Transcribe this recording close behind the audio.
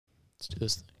Let's do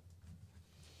this thing.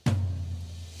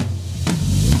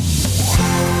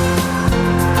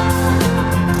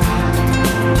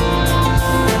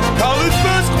 College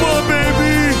basketball,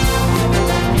 baby!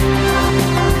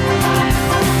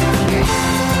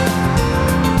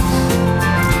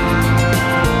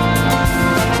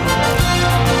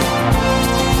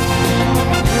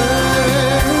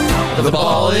 The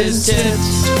ball is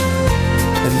tipped,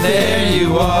 and there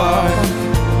you are.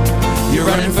 You're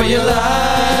running for your life.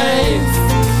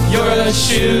 You're a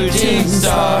shooting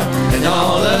star. And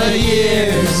all the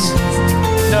years,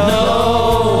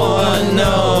 no one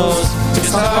knows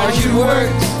just how hard you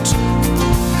worked.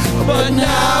 But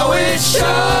now it shows.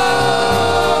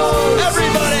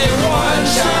 Everybody, one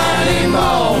shining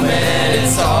moment.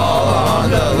 It's all on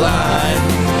the line.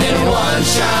 In one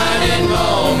shining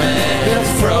moment, you're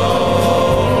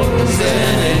frozen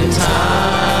in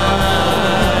time.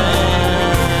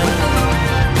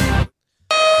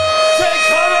 Take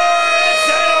cover! It's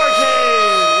Anarchy!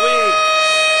 Week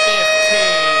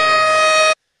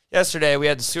 15. Yesterday we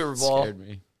had the Super Bowl. Scared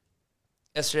me.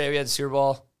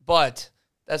 But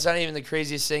that's not even the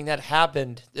craziest thing that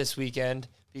happened this weekend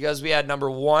because we had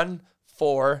number 1,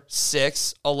 4,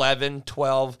 6, 11,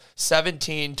 12,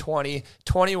 17, 20,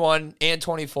 21, and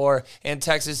 24, and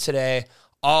Texas today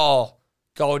all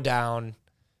go down.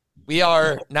 We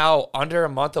are now under a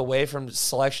month away from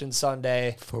Selection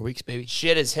Sunday. 4 weeks, baby.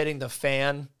 Shit is hitting the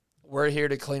fan. We're here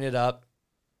to clean it up.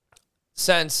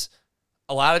 Since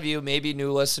a lot of you may be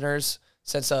new listeners,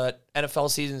 since the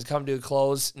NFL season's come to a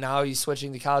close, now you're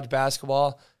switching to college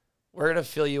basketball. We're going to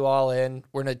fill you all in.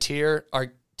 We're going to tier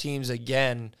our teams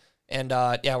again. And,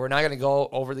 we're not going to go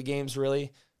over the games,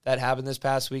 really, that happened this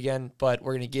past weekend, but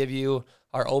we're going to give you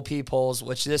our OP polls,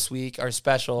 which this week are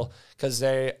special because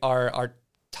they are our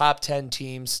top 10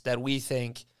 teams that we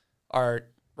think are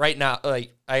right now,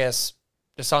 like, I guess,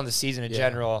 just on the season in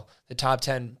general, the top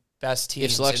 10 best teams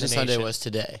If Selection in the Sunday nation. was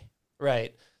today,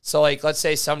 Right. So, like, let's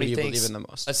say who do somebody you thinks, believe in the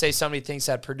most? let's say somebody thinks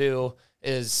that Purdue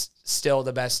is still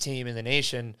the best team in the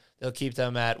nation. They'll keep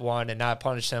them at 1 and not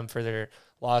punish them for their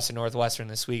loss to Northwestern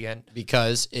this weekend.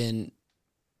 Because in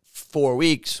 4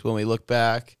 weeks, when we look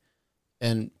back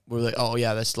and we're like, oh,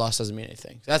 yeah, this loss doesn't mean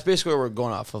anything. That's basically what we're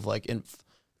going off of. Like, in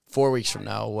 4 weeks from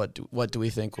now, what do we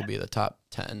think will be the top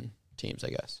 10 teams, I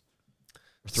guess?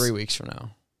 Or 3 weeks from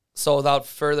now. So, without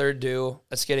further ado,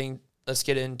 let's get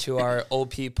into our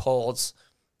OP polls.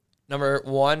 Number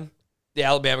 1, the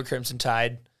Alabama Crimson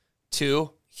Tide. 2,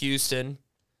 Houston.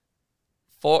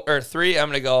 3, I'm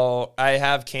going to go, I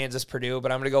have Kansas, Purdue,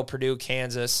 but I'm going to go Purdue,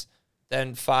 Kansas.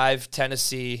 Then 5,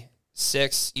 Tennessee.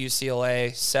 6,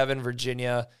 UCLA. 7,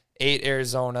 Virginia. 8,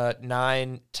 Arizona.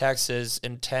 9, Texas.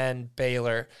 And 10,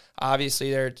 Baylor.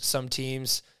 Obviously, there are some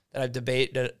teams that I've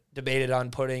debated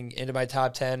on putting into my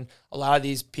top 10. A lot of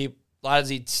these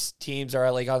teams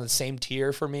are like on the same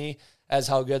tier for me as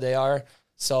how good they are.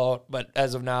 So, but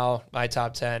as of now, my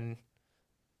top 10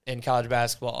 in college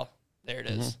basketball, there it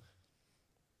is.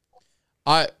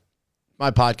 My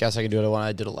podcast, I can do what I want.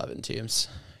 I did 11 teams.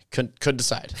 Couldn't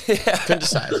decide. Couldn't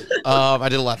decide. I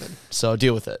did 11, so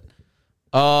deal with it.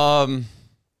 I'll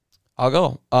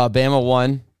go. Bama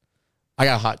 1. I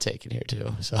got a hot take in here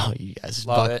too, so you guys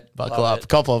buckle up. A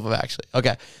couple of them actually.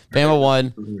 Okay, Bama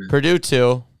 1, Purdue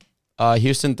 2,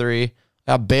 Houston 3. I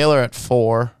got Baylor at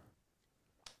 4.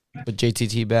 With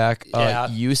JTT back.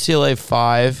 UCLA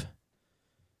 5.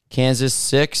 Kansas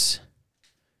 6.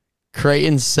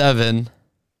 Creighton 7.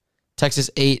 Texas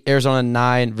 8. Arizona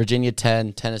 9. Virginia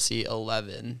 10. Tennessee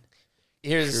 11.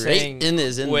 Here's the thing. Creighton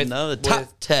is in the top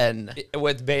 10.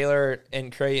 With Baylor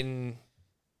and Creighton,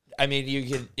 I mean, you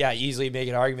could easily make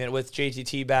an argument with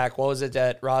JTT back. What was it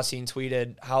that Rossine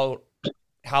tweeted? How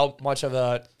much of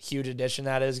a huge addition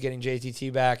that is getting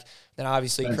JTT back. Then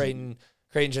obviously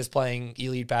Creighton's just playing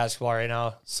elite basketball right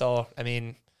now. So, I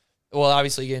mean, we'll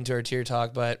obviously get into our tier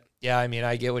talk, but yeah, I mean,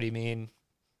 I get what you mean.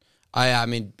 I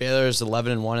mean, Baylor's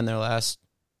 11-1 in their last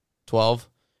 12,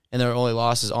 and their only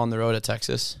loss is on the road at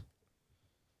Texas.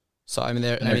 So, I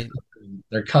mean,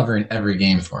 they're covering every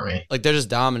game for me. Like, they're just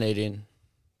dominating.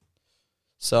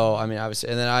 So, I mean, obviously,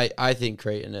 and then I think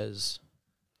Creighton is.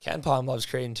 Ken Palm loves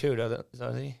Creighton too,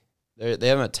 doesn't he? They have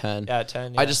them at 10. Yeah,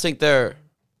 10. Yeah. I just think they're,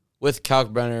 with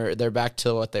Kalkbrenner, they're back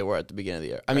to what they were at the beginning of the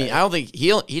year. I mean, I don't think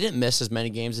he didn't miss as many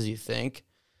games as you think,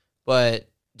 but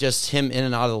just him in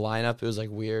and out of the lineup, it was like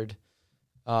weird.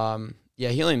 He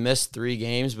only missed 3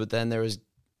 games, but then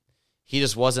he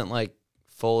just wasn't like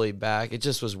fully back. It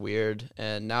just was weird.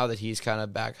 And now that he's kind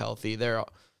of back healthy, they're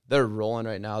rolling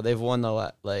right now. They've won their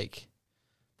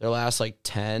last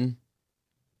 10.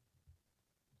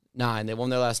 9. They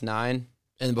won their last 9,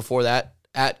 and before that,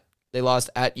 at they lost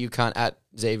at UConn, at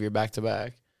Xavier back to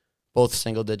back, both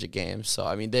single digit games. So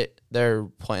I mean they're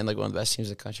playing like one of the best teams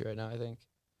in the country right now, I think.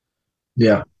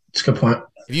 Yeah, it's a good point.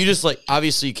 If you just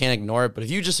obviously you can't ignore it, but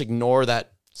if you just ignore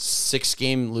that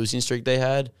 6-game losing streak they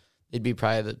had, they'd be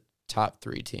probably the top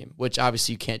 3 team, which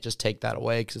obviously you can't just take that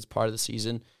away because it's part of the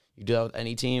season. You do that with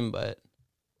any team, but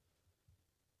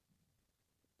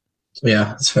Yeah,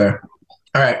 that's fair.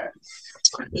 All right.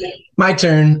 My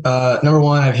turn. Number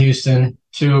 1, I have Houston.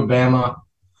 2, Bama.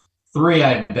 3,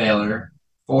 I have Baylor.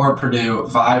 4, Purdue.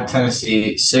 5,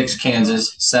 Tennessee. 6,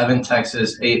 Kansas. 7,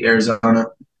 Texas. 8, Arizona.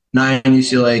 9,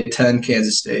 UCLA. 10,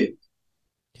 Kansas State.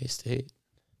 K-State.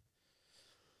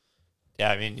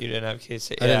 Yeah, I mean, you didn't have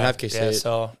K-State. I didn't have K-State. Yeah,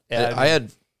 so, yeah. I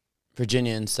had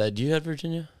Virginia instead. You had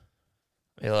Virginia?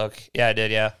 Let me look. Yeah, I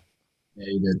did, yeah. Yeah,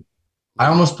 you did. I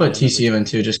almost put TCU in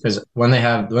too, just because when they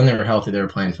were healthy, they were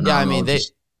playing phenomenal. Yeah, I mean they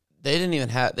didn't even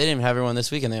have everyone this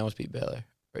week, and they almost beat Baylor.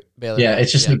 Baylor. Yeah,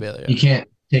 it's just Baylor, you can't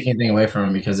take anything away from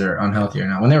them because they're unhealthy or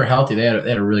not. When they were healthy, they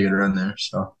had a really good run there.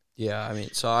 So yeah, I mean,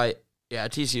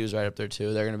 TCU is right up there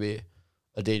too. They're going to be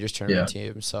a dangerous tournament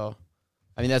team. So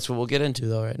I mean, that's what we'll get into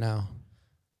though right now.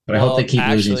 But I hope they keep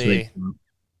losing this week.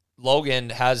 Logan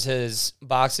has his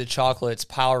box of chocolates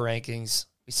power rankings.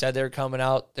 We said they're coming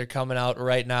out. They're coming out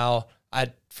right now.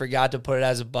 I forgot to put it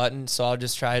as a button, so I'll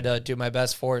just try to do my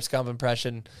best Forrest Gump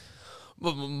impression.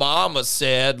 Mama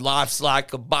said life's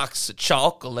like a box of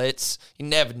chocolates. You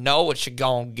never know what you're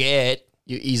going to get.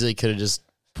 You easily could have just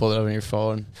pulled it up on your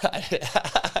phone.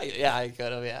 Yeah, I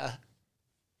could have, yeah.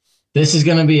 This is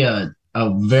going to be a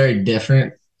very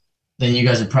different than you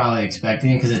guys are probably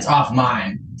expecting because it's off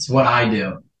mine. It's what I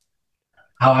do,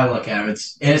 how I look at it.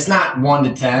 It's not 1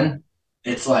 to 10.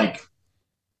 It's like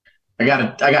I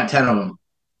got 10 of them.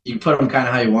 You put them kind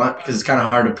of how you want because it's kind of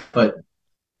hard to put.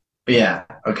 But yeah,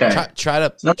 okay. Try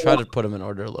to put them in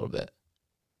order a little bit.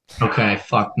 Okay,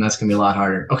 fuck, that's gonna be a lot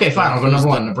harder. Okay, fine. I'll go number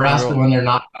 1. Nebraska when they're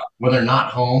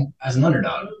not home as an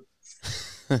underdog.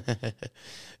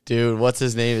 Dude, what's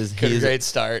his name? He's a great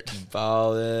start.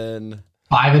 Ballin.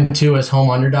 5-2 as home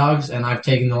underdogs, and I've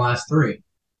taken the last 3.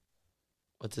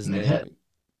 What's his name?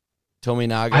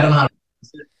 Tominaga. I don't know how to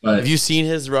pronounce it, but have you seen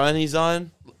his run he's on?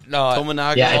 No,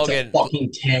 Tominaga. Yeah, it's Logan, a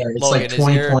fucking tear. It's Logan, like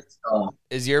 20 points.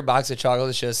 Is your box of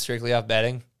chocolates just strictly off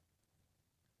betting?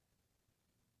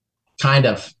 Kind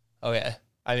of. Okay.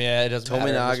 I mean, it doesn't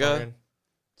Tominaga. matter.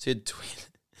 So he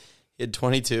had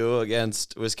 22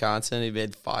 against Wisconsin. He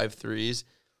made 5 threes.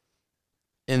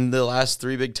 In the last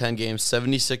 3 Big Ten games,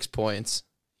 76 points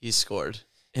he scored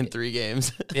in 3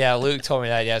 games. Yeah, Luke told me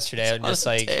that yesterday. I'm just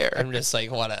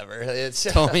like, whatever. It's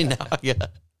Tominaga.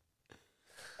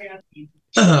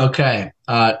 Okay.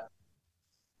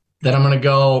 Then I'm going to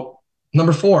go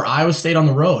number 4, Iowa State on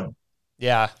the road.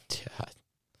 Yeah.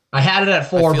 I had it at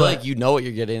 4, I feel but like you know what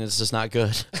you're getting. It's just not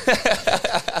good.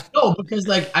 no, because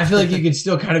I feel like you could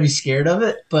still kind of be scared of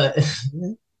it, but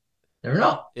never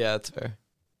know. Yeah, that's fair.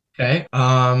 Okay.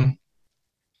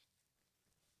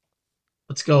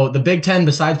 Let's go. The Big Ten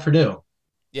besides Purdue.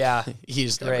 Yeah. You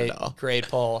just never know. Great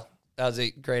poll. That was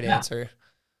a great answer.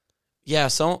 Yeah,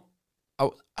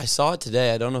 I saw it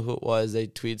today. I don't know who it was. They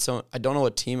tweeted I don't know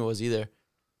what team it was either.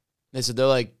 They said they're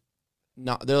like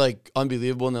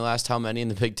unbelievable in the last how many in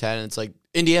the Big Ten. And it's like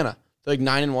Indiana. They're like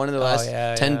 9-1 in the last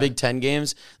 10 Big Ten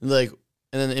games. And and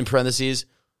then in parentheses,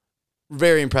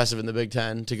 very impressive in the Big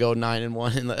Ten to go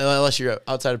 9-1. Unless you're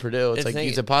outside of Purdue,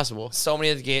 it's impossible. So many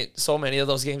of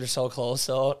those games are so close,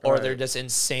 or they're just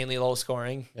insanely low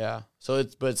scoring. Yeah. So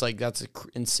it's like that's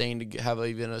insane to have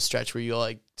even a stretch where you go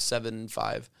like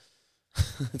 7-5.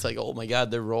 It's like, oh my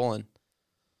God, they're rolling.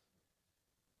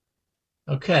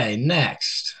 Okay,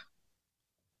 next.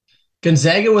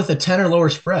 Gonzaga with a 10 or lower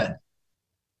spread.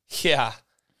 Yeah.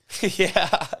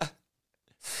 Yeah.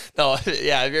 No,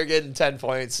 yeah, if you're getting 10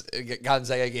 points,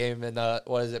 Gonzaga game in,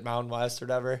 Mountain West or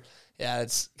whatever, yeah,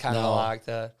 it's kind of locked.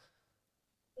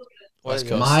 West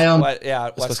Coast.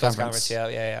 West Coast Conference.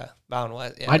 Yeah. Mountain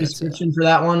West. Yeah, my description for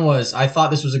that one was, I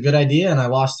thought this was a good idea, and I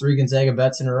lost 3 Gonzaga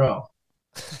bets in a row.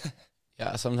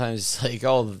 Yeah, sometimes it's like,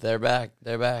 oh, they're back.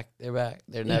 They're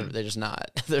just not.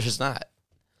 They're just not.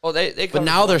 Well, they but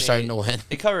now they're starting to win.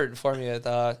 They covered for me with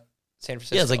San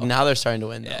Francisco. Yeah, it's like now they're starting to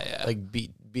win. Yeah. Like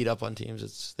beat up on teams.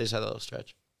 They just had a little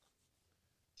stretch.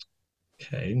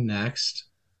 Okay, next.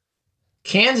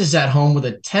 Kansas at home with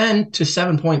a 10 to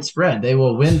 7 point spread. They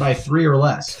will win by 3 or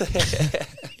less.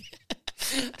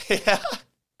 Yeah.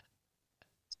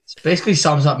 It basically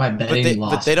sums up my betting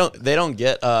loss. But they don't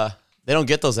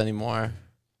get those anymore.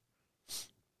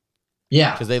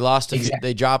 Yeah, because they lost. Exactly.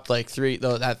 They dropped like 3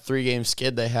 that 3-game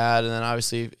skid they had, and then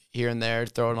obviously here and there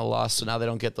throwing a loss. So now they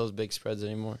don't get those big spreads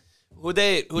anymore. Who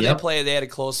they Yep. play? They had a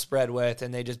close spread with,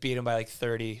 and they just beat them by like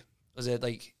 30. Was it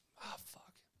like? Oh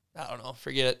fuck, I don't know.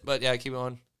 Forget it. But yeah, keep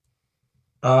going.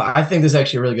 I think this is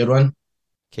actually a really good one.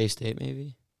 K-State,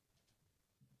 maybe?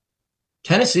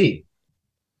 Tennessee.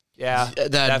 Yeah,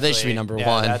 They should be number yeah,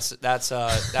 one. That's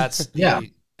Yeah.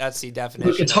 that's the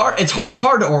definition. Luke, it's hard. It's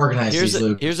hard to organize Here's these, the,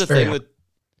 Luke. here's the It's very thing hard. with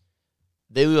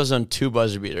they lose on 2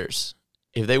 buzzer beaters.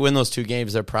 If they win those 2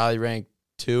 games, they're probably ranked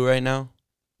 2 right now.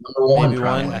 Number one, Maybe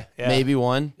probably. one. Yeah. Maybe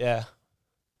 1. Yeah.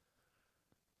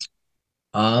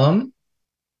 And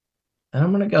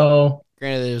I'm gonna go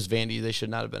Granted, it was Vandy. They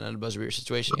should not have been in a buzzer beater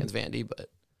situation against Vandy, but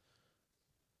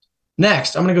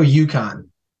next. I'm gonna go UConn.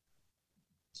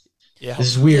 Yeah. This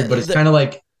is weird, but it's kind of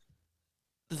like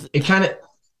it kind of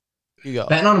you go.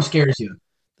 betting on them scares you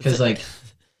because like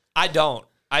I don't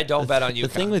bet on you. The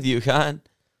thing with UConn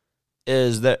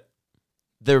is that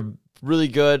they're really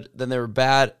good, then they were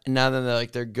bad, and now then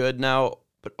they're good now.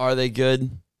 But are they good?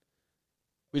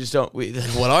 We just don't.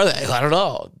 What are they? I don't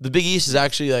know. The Big East is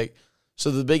actually so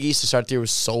the Big East to start the year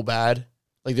was so bad.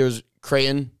 Like there was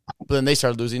Creighton, but then they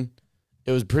started losing.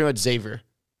 It was pretty much Xavier.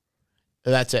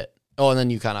 That's it. Oh, and then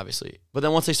UConn, obviously. But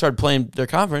then once they started playing their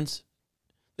conference,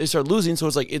 they started losing. So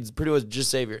it's pretty much just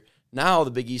Xavier. Now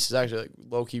the Big East is actually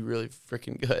low key really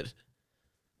freaking good.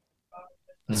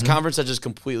 It's a conference that just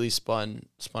completely spun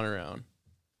around.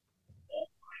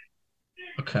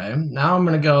 okay. Now I'm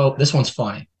gonna go. This one's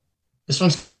funny. This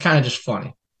one's kind of just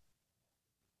funny.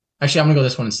 Actually, I'm gonna go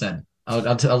this one instead.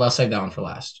 I'll save that one for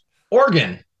last.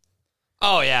 Oregon.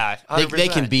 Oh yeah, They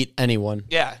can 100%. beat anyone.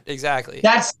 Yeah, exactly.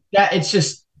 It's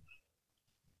just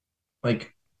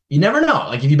like you never know.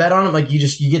 Like if you bet on it, like you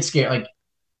get scared. Like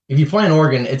if you play in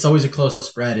Oregon, it's always a close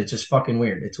spread. It's just fucking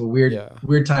weird. It's a weird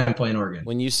time playing Oregon.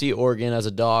 When you see Oregon as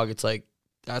a dog, it's like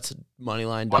that's a money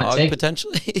line Wanna dog take it?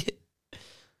 potentially.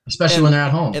 Especially when they're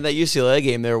at home. In that UCLA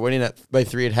game, they were winning by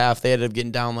 3 at half. They ended up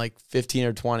getting down like 15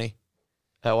 or 20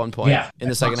 at one point in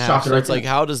the second half. So it's like,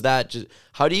 how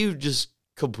do you just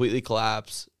completely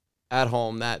collapse at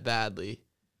home that badly?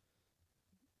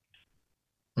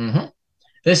 Mm-hmm.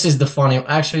 This is the funny.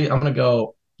 Actually, I'm gonna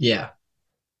go. Yeah,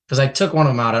 because I took one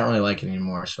of them out. I don't really like it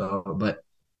anymore. So, but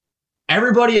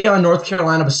everybody on North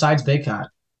Carolina besides Baycott.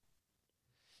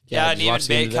 Yeah, and did you even watch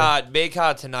the end of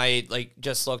Baycott tonight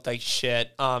just looked like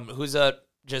shit. Who's a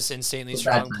just insanely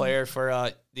strong player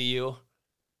for the U?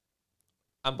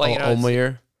 I'm blanking on his-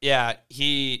 Omeyer. Yeah,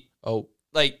 he Oh,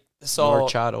 so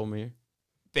Norchad Omeyer.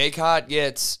 Baycott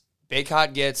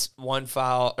gets one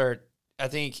foul, or I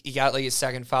think he got his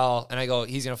second foul, and I go,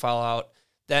 he's gonna foul out.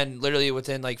 Then literally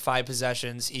within 5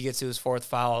 possessions, he gets to his 4th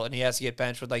foul, and he has to get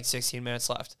benched with 16 minutes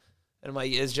left. And I'm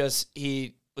like, he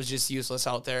was just useless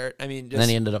out there. I mean, And then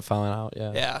he ended up fouling out.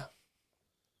 Yeah. yeah,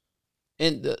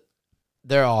 And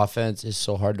their offense is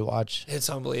so hard to watch. it's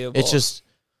unbelievable. It's just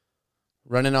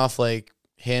running off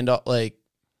hand off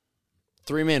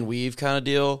 3-man weave kind of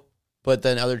deal, but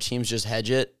then other teams just hedge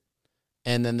it,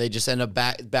 and then they just end up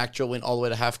back dribbling all the way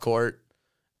to half court,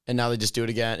 and now they just do it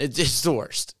again. It's the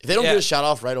worst. If they don't get a shot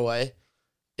off right away,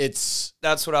 that's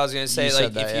what I was gonna say. You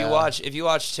said that, if you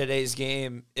watch today's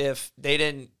game, if they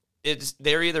didn't,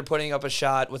 they're either putting up a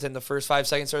shot within the first 5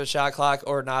 seconds of the shot clock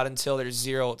or not until there's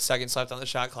 0 seconds left on the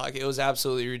shot clock. It was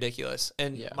absolutely ridiculous.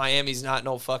 And Miami's not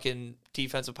no fucking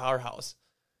defensive powerhouse.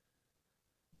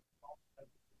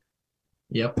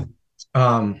 Yep.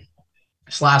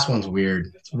 This last one's weird.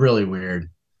 It's really weird.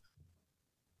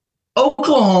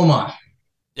 Oklahoma.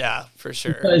 Yeah, for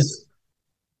sure. Because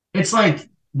it's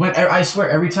I swear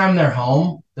every time they're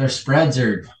home, their spreads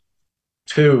are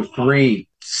 2, 3,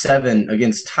 7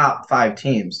 against top 5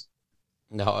 teams.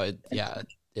 no,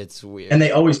 it's weird. And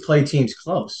they always play teams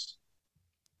close.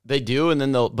 They do, and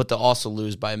then they'll also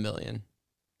lose by 1 million.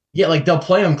 Yeah, they'll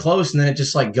play them close, and then it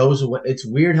just goes away. It's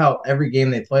weird how every game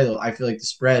they play, though, I feel like the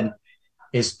spread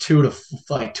is 2 to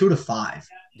 5.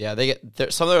 Yeah, they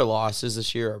get some of their losses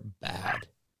this year are bad.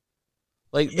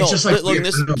 It's just look, weird.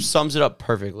 this sums it up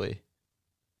perfectly.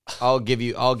 I'll give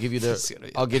you a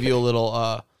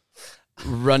little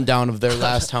rundown of their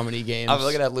last how many games. I'm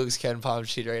looking at Luke's Ken Palm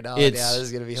sheet right now. This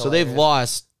is gonna be hilarious. So they've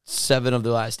lost 7 of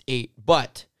their last 8,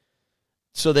 but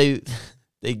so they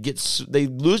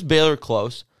lose Baylor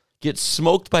close, get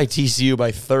smoked by TCU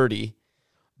by 30,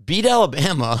 beat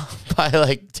Alabama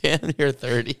by 10 or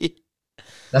 30,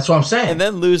 That's what I'm saying. and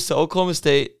then lose to Oklahoma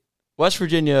State, West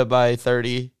Virginia by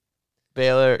 30,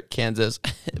 Baylor, Kansas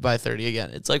by 30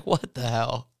 again. It's what the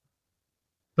hell?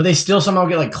 But they still somehow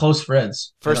get close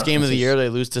spreads. First game of the year, they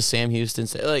lose to Sam Houston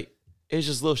State. It's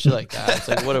just little shit like that.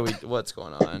 It's what's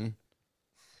going on?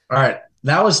 All right.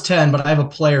 That was 10, but I have a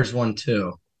players one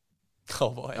too.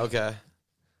 Oh boy. Okay.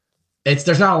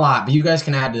 There's not a lot, but you guys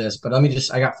can add to this. But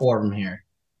I got 4 of them here.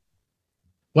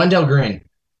 Wendell Green.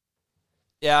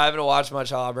 Yeah, I haven't watched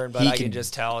much Auburn, but I can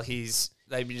just tell he's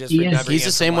remembering He's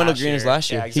the same Wendell Green as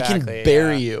last year. Yeah, exactly. He can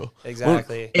bury you.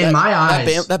 Exactly. In my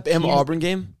eyes, that Bama Auburn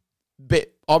game,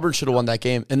 Auburn should have won that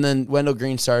game, and then Wendell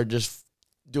Green started just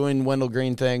doing Wendell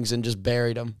Green things and just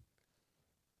buried him.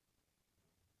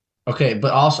 Okay,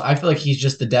 but also I feel like he's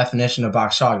just the definition of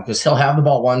box shot because he'll have the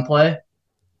ball one play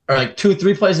or like 2,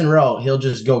 3 plays in a row. He'll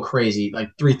just go crazy, like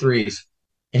 3 threes,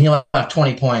 and he'll have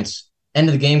 20 points. End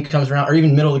of the game comes around, or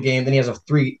even middle of the game, then he has a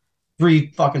three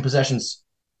fucking possessions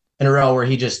in a row where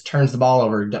he just turns the ball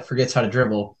over, forgets how to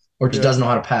dribble, or just doesn't know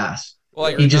how to pass. Well,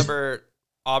 I remember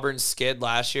Auburn's skid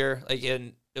last year,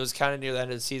 it was kind of near the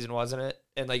end of the season, wasn't it?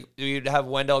 And like you'd have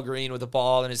Wendell Green with the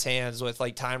ball in his hands with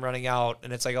like time running out,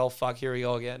 and it's like, oh fuck, here we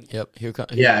go again. Yep, you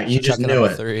just knew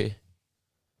it. 3.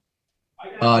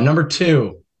 Number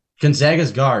 2,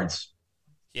 Gonzaga's guards.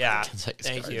 Yeah,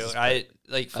 thank you. I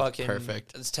fucking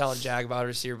perfect. I was telling Jack about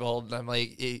receiver Bold, and I'm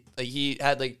like, he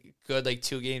had like good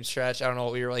 2-game stretch. I don't know.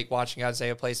 We were like watching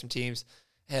Gonzaga play some teams,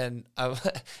 and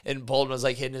and Bolden was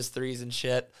like hitting his threes and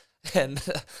shit, and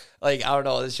like I don't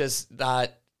know. It's just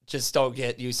not. Just don't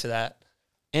get used to that.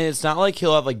 And it's not like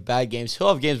he'll have like bad games. He'll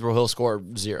have games where he'll score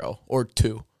 0 or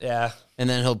 2. Yeah, and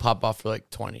then he'll pop off for like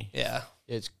 20. Yeah,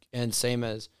 it's the same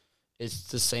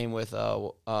with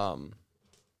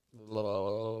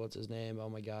what's his name? Oh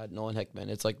my God, Nolan Hickman.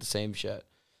 It's like the same shit.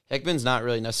 Hickman's not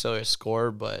really necessarily a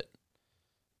scorer, but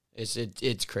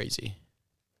it's crazy.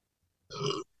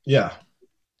 Yeah.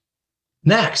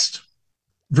 Next,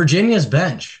 Virginia's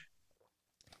bench.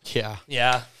 Yeah.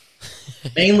 Yeah.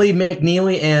 Mainly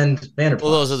McNeely and Vanderbilt.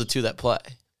 Well, those are the 2 that play.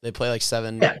 They play like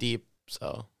 7 deep,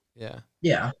 so yeah.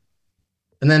 Yeah.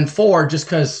 And then 4, just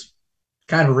because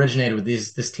kind of originated with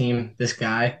this team, this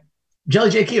guy, Jelly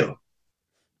JQ.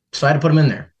 So I had to put him in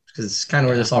there because it's kind of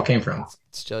where this all came from.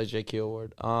 It's Jelly JQ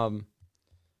award. Trying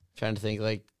to think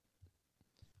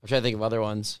of other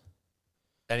ones.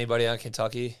 Anybody on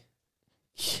Kentucky?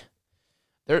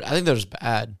 I think they're just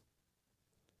bad.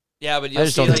 Yeah, but you'll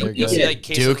see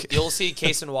Duke. You'll see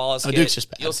Case and Wallace. Duke's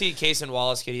just bad. You'll see Case and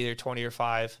Wallace get either 20 or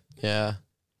 5. Yeah.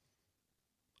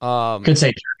 Could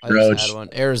say Roach. One.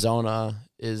 Arizona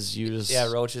is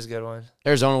Roach is a good one.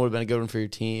 Arizona would have been a good one for your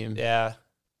team. Yeah.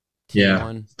 Yeah.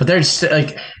 One. But they're just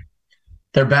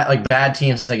they're bad, bad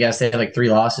teams. I guess they have like 3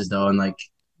 losses though, and like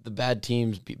the bad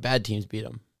teams beat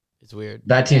them. It's weird.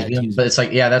 Bad teams beat them, but it's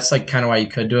like that's like kind of why you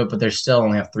could do it. But they still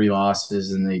only have 3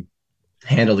 losses, and they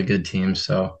handle the good teams.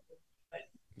 So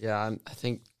yeah,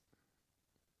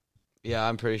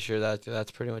 I'm pretty sure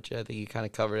that's pretty much it. I think you kind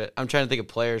of covered it. I'm trying to think of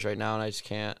players right now, and I just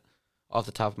can't off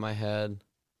the top of my head.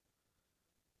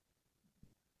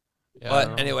 Yeah,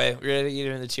 but anyway, we're ready to get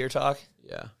into the tier talk?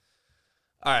 Yeah.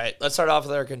 All right, let's start off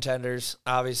with our contenders.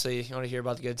 Obviously, you want to hear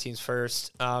about the good teams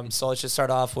first. So let's just start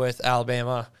off with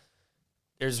Alabama.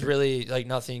 There's really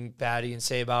nothing bad you can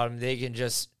say about them. They can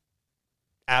just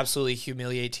absolutely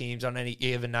humiliate teams on any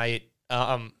given night.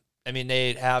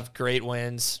 They have great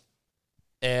wins,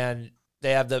 and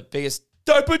they have the biggest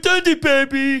type of dandy,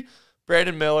 baby,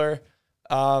 Brandon Miller.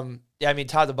 Top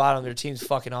to bottom, their team's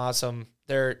fucking awesome.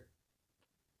 They're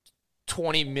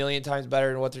 20 million times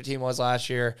better than what their team was last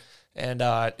year. And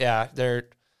they're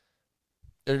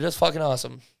just fucking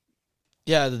awesome.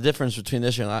 Yeah, the difference between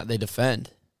this year and they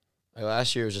defend. Like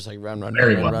last year was just like run, and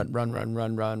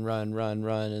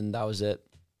that was it.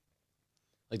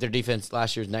 Like their defense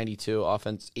last year was 92,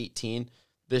 offense 18.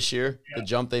 This year, the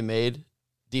jump they made,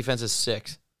 defense is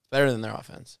 6, better than their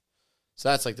offense. So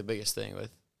that's like the biggest thing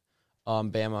with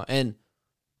Bama. And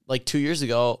like 2 years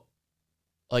ago,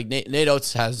 like Nate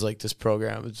Oates has like this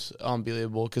program. It's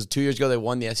unbelievable because 2 years ago they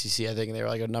won the SEC, I think, and they were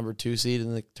like a number 2 seed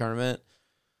in the tournament.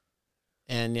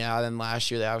 And then last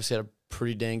year they obviously had a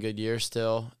pretty dang good year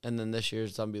still. And then this year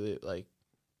it's unbelievable. Like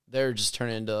they're just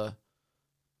turning into a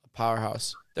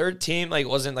powerhouse. Their team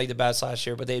wasn't the best last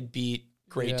year, but they beat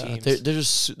great teams.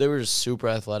 They were just super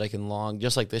athletic and long,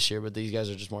 just like this year. But these guys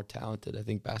are just more talented. I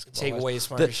think basketball take way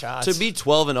smarter shots. To be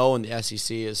 12-0 in the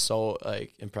SEC is so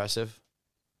impressive.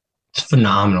 It's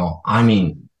phenomenal. I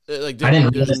mean, I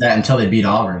didn't realize that until they beat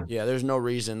Auburn. Yeah, there's no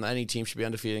reason any team should be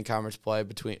undefeated in conference play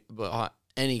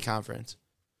any conference.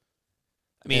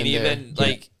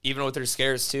 Even with their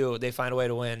scares too, they find a way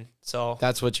to win. So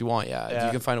that's what you want. Yeah, if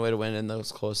you can find a way to win in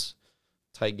those close,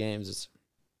 tight games,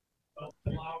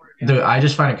 Dude, I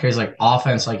just find it crazy. Like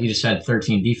offense, like you just said,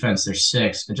 13. Defense, they're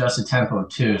 6. Adjusted tempo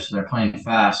 2, so they're playing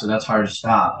fast. So that's hard to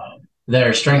stop.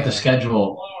 Their strength of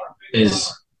schedule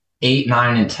is 8,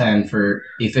 9, and 10 for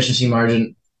efficiency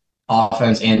margin,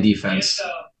 offense and defense.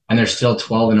 and they're still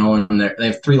 12-0 and they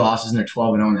have 3 losses and they're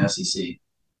 12-0 in the SEC.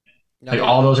 No, Like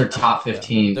all those are top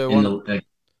 15 They're in the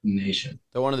nation.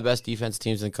 They're one of the best defense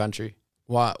teams in the country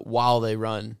while they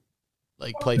run,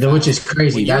 like play Which fast. is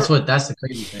crazy. When That's the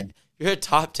crazy thing. You're a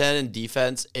top 10 in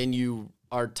defense and you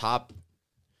are top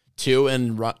 2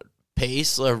 in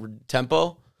pace or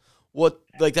tempo.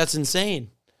 That's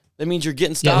insane. That means you're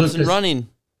getting stops and running.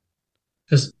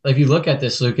 Because if you look at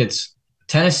this, Luke, it's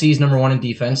Tennessee's number 1 in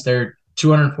defense. They're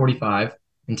 245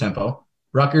 in tempo.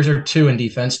 Rutgers are 2 in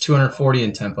defense, 240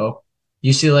 in tempo.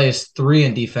 UCLA is 3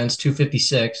 in defense,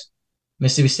 256.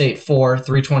 Mississippi State 4,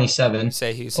 327.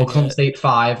 Oklahoma State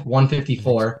 5,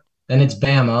 154. Then it's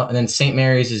Bama, and then St.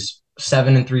 Mary's is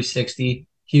 7 and 360.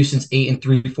 Houston's 8 and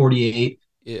 348.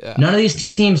 Yeah. None of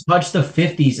these teams touched the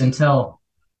 50s until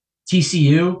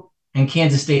TCU and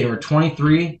Kansas State were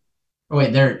 23. Oh,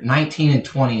 wait, they're 19 and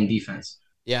 20 in defense.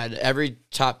 Yeah, every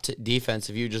top defense,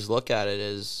 if you just look at it,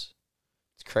 it's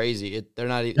crazy. They're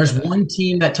not even. There's one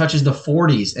team that touches the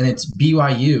 40s, and it's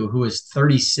BYU, who is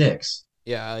 36.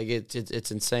 Yeah, like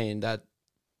it's insane that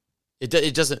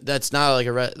it doesn't. That's not like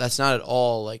that's not at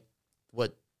all like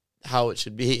how it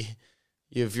should be.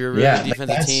 If you're a really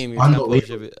defensive team, your tempo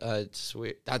should be, it's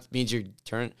weird. That means you're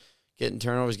getting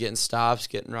turnovers, getting stops,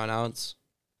 getting runouts.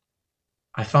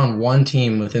 I found one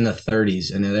team within the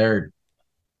 30s, and they're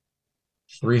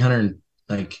 300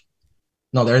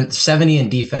 they're 70 in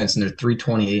defense, and they're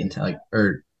 328 and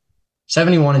or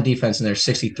 71 in defense, and they're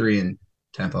 63 in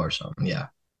tempo or something. Yeah,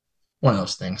 one of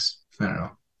those things. I don't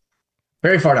know.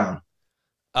 Very far down.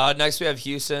 Next we have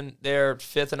Houston. They're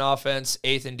 5th in offense,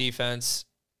 8th in defense.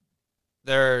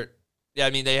 They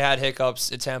had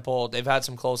hiccups at Temple. They've had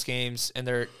some close games in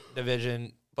their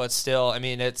division, but still,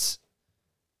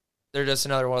 they're just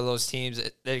another one of those teams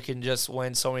that can just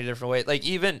win so many different ways. Like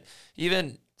even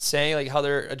saying like how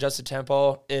their adjusted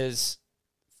tempo is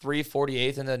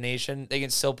 348th in the nation, they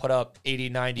can still put up 80,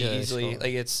 90 easily.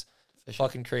 Like it's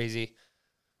fucking crazy.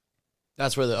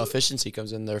 That's where the efficiency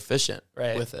comes in. They're efficient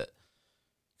with it.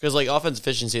 Because like offense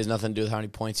efficiency has nothing to do with how many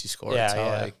points you score.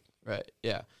 Yeah.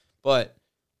 But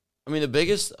the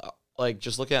biggest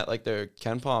just looking at like their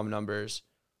KenPom numbers,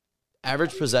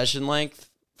 average possession length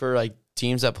for like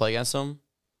teams that play against them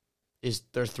is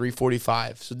they're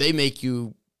 345. So they make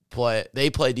you play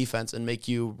defense and make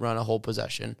you run a whole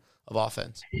possession of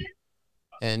offense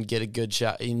and get a good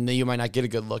shot. You might not get a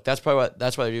good look. That's why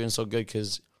they're doing so good,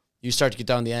 because you start to get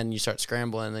down the end and you start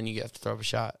scrambling, and then you have to throw up a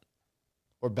shot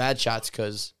or bad shots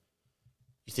because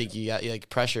you think you got like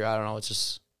pressure. I don't know. It's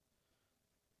just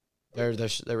they're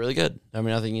really good.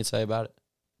 Nothing you can say about it.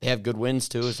 They have good wins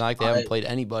too. It's not like they haven't played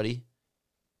anybody.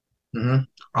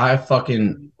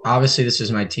 Mm-hmm. Obviously this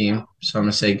is my team, so I'm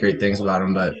gonna say great things about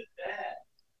them, but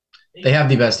they have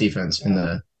the best defense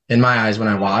in my eyes when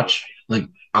I watch. Like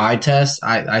eye test,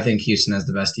 I think Houston has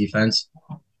the best defense.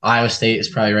 Iowa State is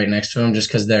probably right next to them just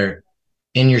because they're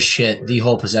in your shit the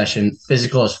whole possession,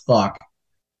 physical as fuck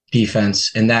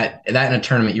defense. And that in a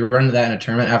tournament, you run into that in a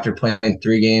tournament after playing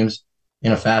 3 games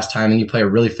in a fast time, and you play a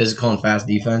really physical and fast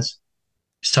defense.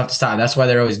 It's tough to stop. That's why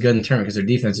they're always good in the tournament, because their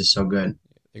defense is so good.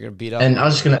 They're gonna beat up. And I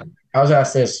was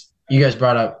asked this. You guys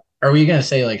brought up. Are we gonna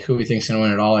say like who we think's gonna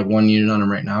win it all? Like one unit on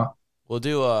them right now. We'll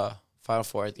do a Final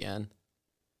Four at the end.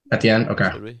 At the end, okay.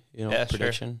 Should we?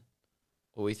 Prediction. Sure.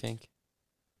 What we think.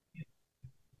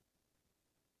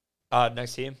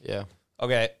 Next team. Yeah.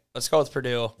 Okay, let's go with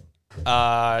Purdue.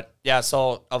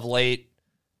 So of late,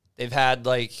 they've had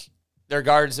their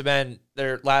guards have been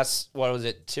their last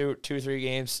 2-3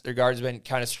 games. Their guards have been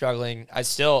kind of struggling. I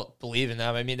still believe in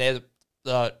them. They have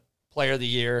the Player of the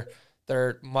Year.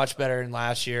 They're much better than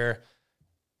last year.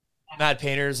 Matt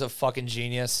Painter's a fucking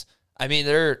genius.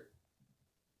 They're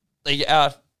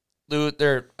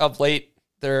of late.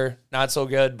 They're not so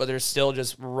good, but they're still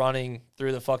just running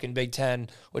through the fucking Big Ten,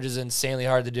 which is insanely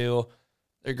hard to do.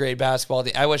 They're great basketball.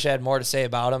 I wish I had more to say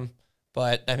about them,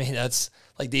 but that's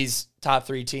like these top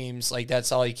 3 teams. Like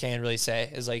that's all you can really say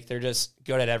is like they're just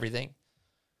good at everything.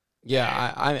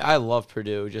 Yeah, I love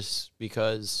Purdue just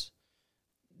because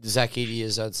Zach Edey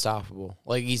is unstoppable.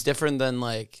 Like he's different than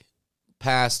like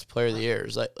past Player of the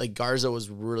Years. Like Garza was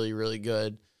really, really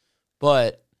good,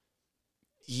 but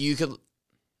you could.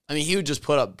 He would just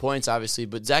put up points, obviously,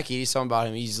 but Zach Edey, something about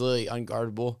him, he's literally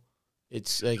unguardable.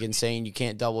 It's like insane. You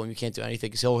can't double him. You can't do anything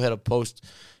because he'll hit a post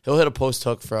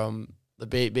hook from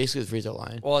basically the free throw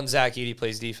line. Well, and Zach Edey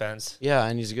plays defense. Yeah,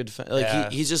 and he's a good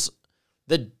defense. He's just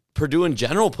the Purdue in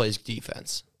general plays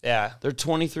defense. Yeah, they're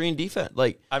 23 in defense.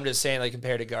 Like I'm just saying, like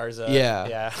compared to Garza.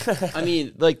 Yeah.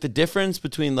 The difference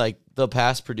between like the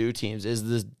past Purdue teams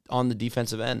is on the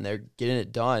defensive end. They're getting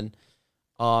it done.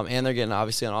 And they're getting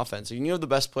obviously on offense. So you have the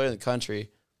best player in the country,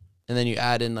 and then you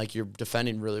add in like you're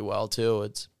defending really well too.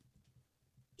 It's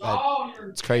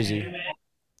crazy.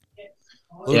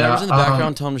 Whoever's in the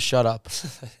background, tell them to shut up.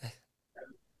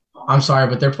 I'm sorry,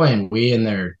 but they're playing Wii and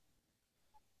they're,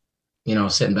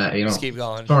 sitting back, Just keep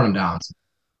going. throwing them down.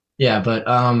 Yeah, but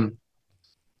I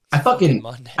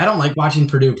Monday. don't like watching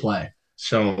Purdue play.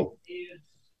 So,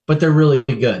 but they're really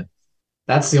good.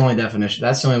 That's the only definition.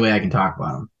 That's the only way I can talk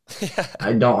about them.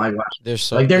 I don't like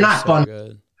watching. They're not fun.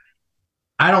 Good.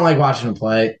 I don't like watching them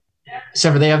play,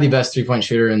 except for they have the best 3-point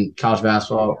shooter in college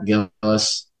basketball,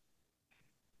 Gillis.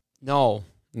 No.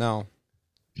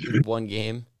 One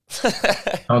game.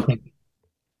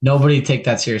 Nobody take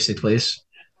that seriously, please.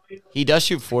 He does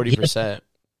shoot 40%. And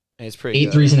it's pretty 8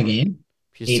 good. threes in a game?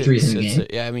 8 threes in a game?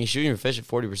 Yeah, I mean, shooting efficient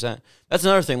 40%. That's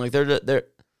another thing. Like, they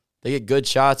get good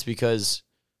shots because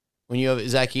when you have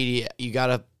Zach Edey, you got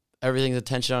to – everything's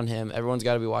attention on him. Everyone's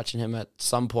got to be watching him at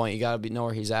some point. You got to know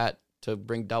where he's at to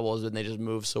bring doubles, and they just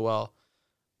move so well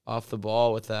off the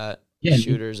ball with that. Yeah,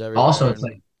 shooters everywhere. Also, it's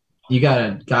like you got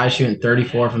a guy shooting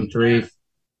 34 from 3,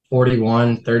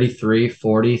 41, 33,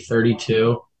 40,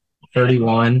 32,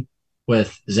 31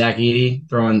 with Zach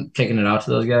Edey kicking it out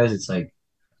to those guys. It's like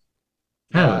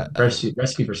kind of a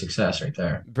recipe for success right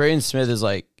there. Braden Smith is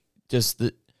like just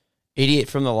the 88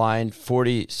 from the line,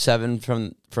 47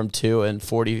 from 2, and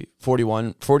 42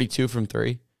 from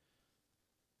 3.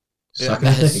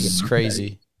 That's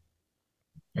crazy.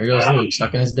 There goes Luke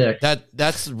sucking his dick.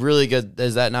 That's really good.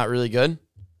 Is that not really good?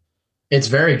 It's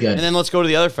very good. And then let's go to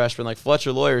the other freshmen. Like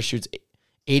Fletcher Lawyer shoots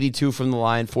 82 from the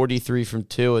line, 43 from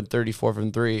 2, and 34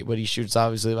 from 3. But he shoots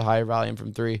obviously the higher volume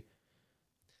from 3.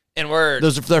 And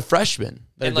they're freshmen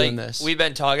that are doing this. We've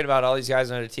been talking about all these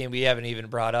guys on the team. We haven't even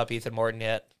brought up Ethan Morton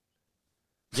yet.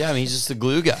 Yeah, I mean he's just the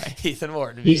glue guy. Ethan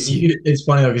Morton. It's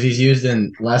funny though because he's used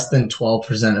in less than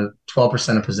 12%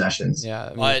 of possessions. Yeah, I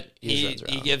mean, but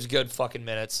he gives good fucking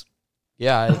minutes.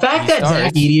 Yeah, the fact that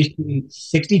Zach Edey is shooting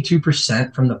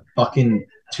 62% from the fucking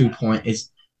 2-point is.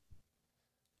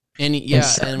 And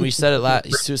and we said it last.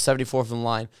 He's 74 from the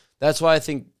line. That's why I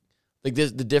think like the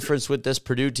difference with this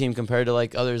Purdue team compared to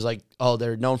like others, like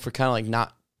they're known for kind of like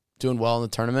not doing well in the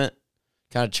tournament,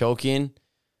 kind of choking.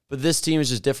 But this team is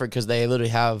just different because they literally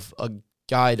have a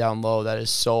guy down low that is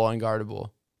so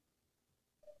unguardable.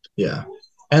 Yeah.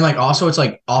 And, like, also it's,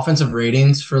 like, offensive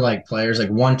ratings for, like, players. Like,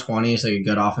 120 is, like, a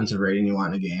good offensive rating you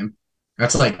want in a game.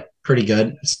 That's, like, pretty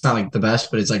good. It's not, like, the best,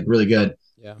 but it's, like, really good.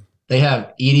 Yeah. They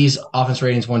have Edey's offense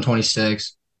ratings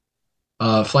 126.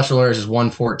 Fletcher Lawyers is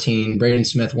 114. Braden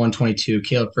Smith, 122.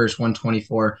 Caleb First,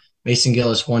 124. Mason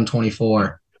Gillis,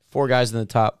 124. 4 guys in the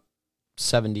top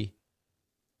 70.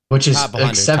 Which is top 100,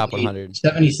 like 70, top 100.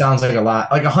 70 sounds like a lot.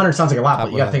 Like 100 sounds like a lot, Top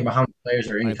but you got to 100. think about how many players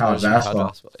are in college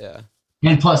basketball. Yeah.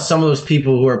 And plus, some of those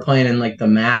people who are playing in like the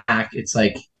MAC, it's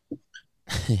like,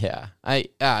 yeah,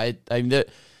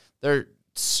 they're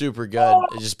super good.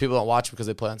 It's just people don't watch them because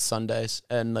they play on Sundays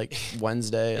and like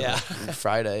Wednesday and like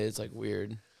Friday. It's like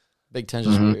weird. Big Ten's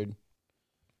just weird.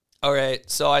 All right,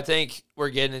 so I think we're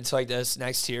getting into like this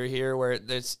next tier here where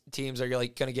this teams are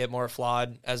like going to get more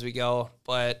flawed as we go.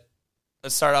 But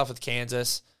let's start off with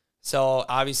Kansas. So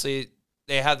obviously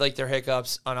they had like their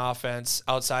hiccups on offense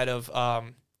outside of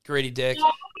Grady Dick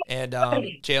and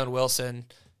Jalen Wilson.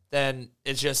 Then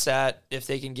it's just that if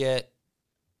they can get,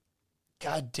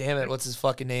 God damn it, what's his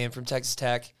fucking name from Texas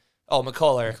Tech? Oh,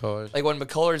 McCullough. Like when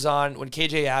McCullough's on, when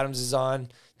KJ Adams is on,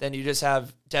 then you just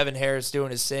have Devin Harris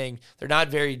doing his thing. They're not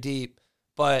very deep,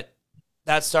 but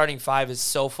that starting 5 is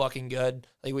so fucking good.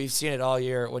 Like we've seen it all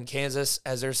year when Kansas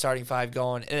has their starting 5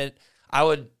 going, and I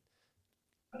would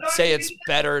say it's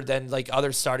better than like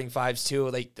other starting 5s too,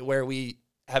 like where we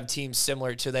have teams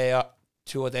similar to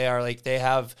what they are. Like they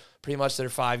have pretty much their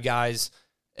 5 guys,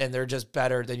 and they're just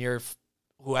better than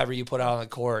whoever you put out on the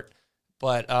court.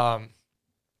 But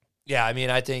yeah, I mean,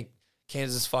 I think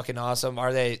Kansas is fucking awesome.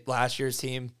 Are they last year's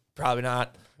team? Probably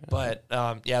not. But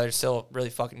yeah, they're still really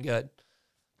fucking good.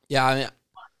 Yeah, I mean,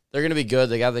 they're gonna be good.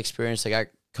 They got the experience. They got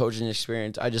coaching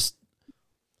experience.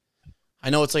 I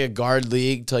know it's like a guard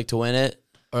league to win it,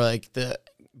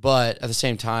 but at the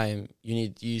same time,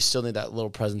 you still need that little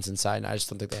presence inside, and I just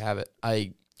don't think they have it.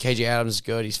 KJ Adams is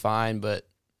good, he's fine, but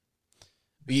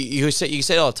you say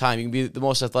it all the time. You can be the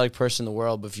most athletic person in the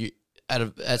world, but if you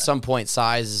at some point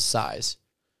size is size.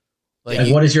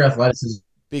 Like what is your athleticism?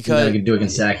 Because you can do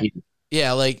against Zach.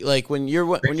 Yeah, like when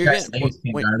you're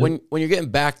getting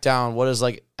back down, what is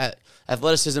like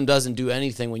athleticism doesn't do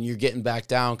anything when you're getting back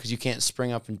down because you can't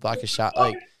spring up and block a shot.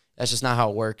 Like that's just not how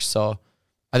it works. So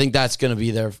I think that's going to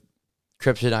be their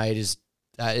kryptonite is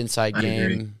that inside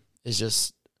game is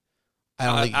just I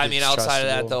don't think. I mean, outside of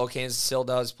that, trustable. though, Kansas still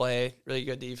does play really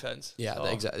good defense. Yeah, so.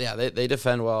 exactly. Yeah, they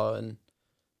defend well and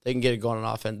they can get it going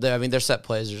on offense. I mean, their set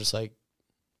plays are just like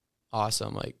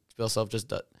awesome. Like Bill Self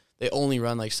they only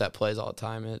run like set plays all the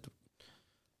time. And it's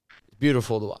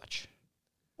beautiful to watch.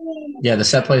 Yeah, the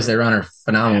set plays they run are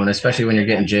phenomenal, and especially when you're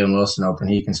getting Jalen Wilson open.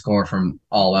 He can score from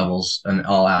all levels and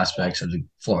all aspects of the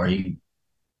floor. He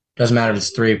doesn't matter if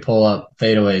it's three, pull up,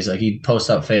 fadeaways. Like he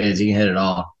posts up fades, he can hit it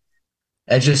all.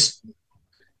 It's just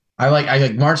I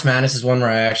like March Madness is one where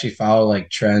I actually follow like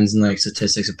trends and like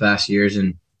statistics of past years,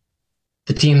 and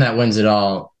the team that wins it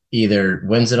all either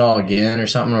wins it all again or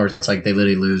something, or it's like they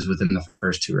literally lose within the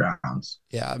first 2 rounds.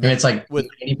 Yeah, I I mean, mean, it's like with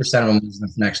 80% of them lose in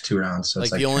the next 2 rounds. So like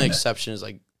it's like the only kinda, exception is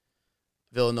like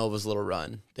Villanova's little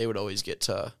run. They would always get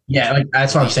to. yeah, like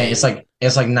that's what I'm saying. It's like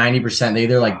 90%. They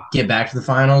either like get back to the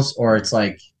finals, or it's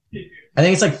like I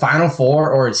think it's like Final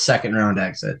Four or it's second round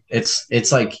exit.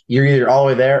 It's like you're either all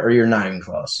the way there or you're not even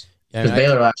close. Yeah, Because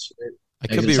Baylor last year, I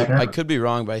could be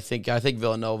wrong, but I think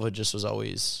Villanova just was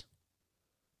always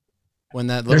when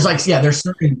that there's like there's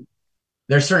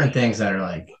certain things that are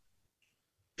like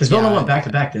because Villanova went back to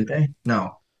back, didn't they?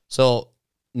 No. So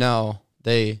no,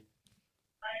 they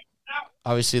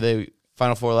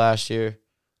Final Four last year.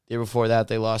 The year before that,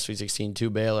 they lost Sweet 16 to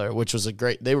Baylor, which was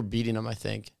they were beating them, I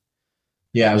think.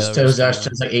 Yeah, it was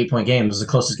just like 8-point game. It was the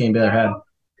closest game Baylor had.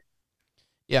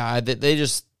 Yeah, they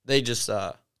just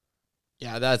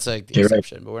yeah, that's like the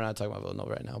exception. But we're not talking about Villanova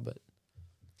right now. But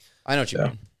I know what you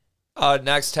mean.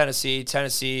 Next, Tennessee.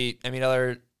 Tennessee, I mean,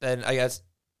 other than, I guess,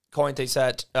 Coin thinks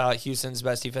that Houston's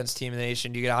best defense team in the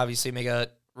nation. You could obviously make a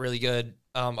really good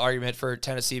argument for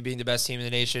Tennessee being the best team in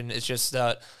the nation. It's just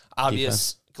the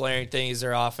obvious glaring thing is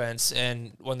their offense.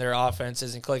 And when their offense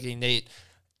isn't clicking, Nate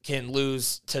can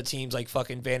lose to teams like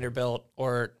fucking Vanderbilt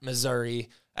or Missouri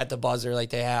at the buzzer like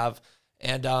they have.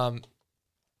 And,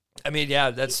 I mean,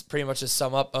 yeah, that's pretty much to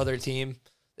sum up other team.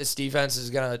 This defense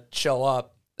is going to show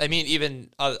up. I mean,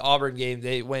 even Auburn game,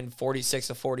 they win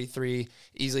 46-43,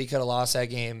 easily could have lost that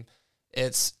game.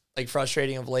 It's like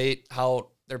frustrating of late how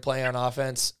they're playing on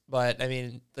offense. But, I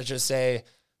mean, let's just say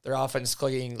their offense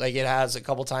clicking like it has a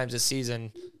couple times this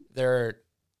season. They're,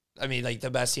 I mean, like the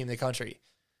best team in the country.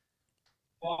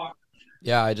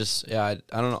 Yeah, I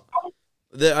don't know.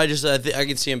 I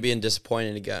can see them being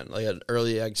disappointed again, like an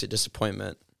early exit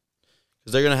disappointment.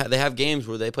 Because they have games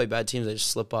where they play bad teams, they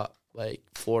just slip up, like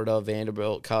Florida,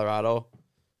 Vanderbilt, Colorado.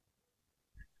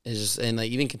 It's just and like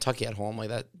even Kentucky at home, like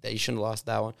that you shouldn't have lost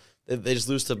that one. They just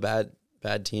lose to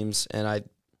bad teams, and I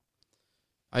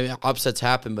mean upsets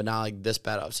happen, but not like this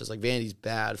bad upsets. Like Vandy's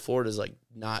bad, Florida's like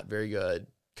not very good,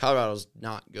 Colorado's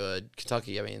not good,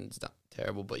 Kentucky, I mean it's not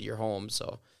terrible, but you're home,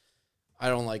 so I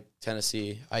don't like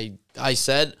Tennessee. I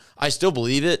still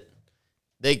believe it.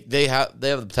 They have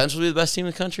the potential to be the best team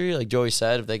in the country, like Joey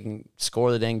said, if they can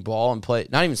score the dang ball and play,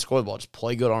 not even score the ball, just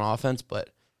play good on offense, but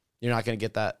you're not going to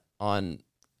get that on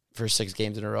for 6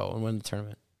 games in a row and win the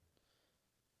tournament.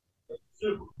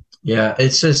 Yeah,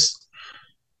 it's just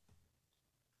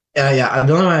yeah.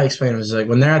 The only way I explain it is like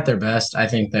when they're at their best, I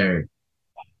think they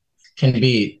can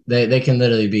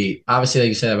literally beat. Obviously, like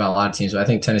you said about a lot of teams, but I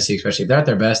think Tennessee, especially if they're at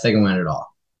their best, they can win it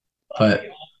all. But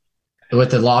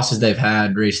with the losses they've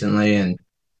had recently, and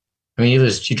I mean,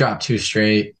 you dropped 2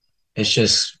 straight. It's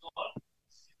just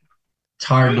it's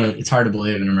hard to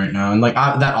believe in them right now. And like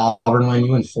that Auburn win,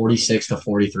 you win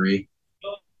 46-43.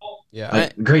 Yeah,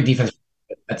 like, great defense.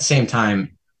 At the same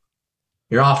time,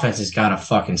 your offense has got to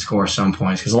fucking score some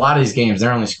points because a lot of these games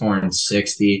they're only scoring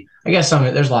 60. I guess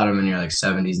there's a lot of them in here like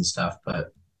 70s and stuff,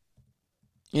 but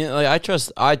like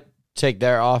I take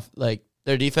their off like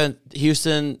their defense.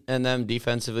 Houston and them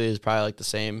defensively is probably like the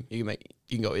same. You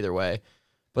can go either way,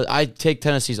 but I take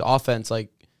Tennessee's offense like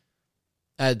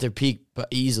at their peak, but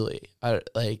easily.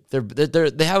 They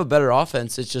have a better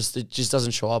offense. It just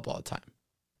doesn't show up all the time.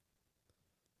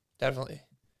 Definitely.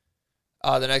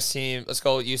 The next team, let's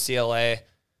go with UCLA.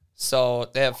 So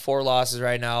they have 4 losses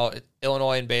right now.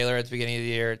 Illinois and Baylor at the beginning of the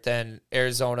year, then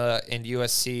Arizona and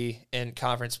USC in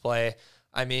conference play.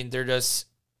 I mean, they're just,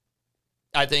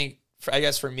 I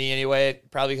guess for me anyway,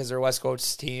 probably because they're West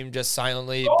Coast team, just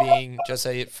silently being just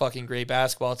a fucking great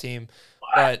basketball team.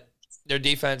 But their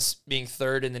defense being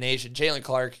 3rd in the nation. Jalen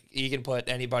Clark, he can put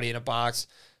anybody in a box.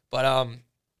 But, I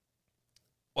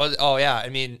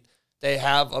mean, they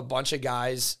have a bunch of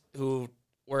guys who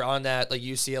were on that like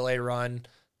UCLA run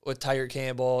with Tyger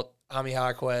Campbell, Ami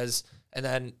Jaquez, and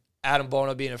then Adam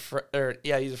Bona being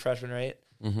he's a freshman, right?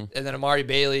 Mm-hmm. And then Amari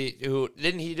Bailey, who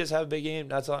didn't he just have a big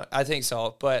game? I think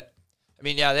so. But I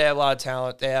mean, yeah, they have a lot of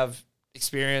talent. They have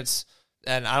experience,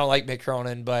 and I don't like Mick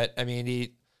Cronin, but I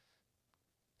mean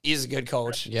he's a good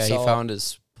coach. Yeah, so, he found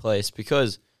his place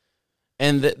because –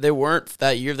 and they weren't –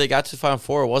 that year they got to the Final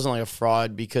Four, it wasn't like a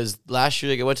fraud because last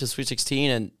year they went to the Sweet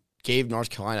 16 and gave North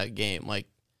Carolina a game. Like,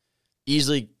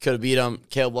 easily could have beat them.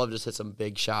 Caleb Love just hit some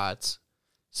big shots.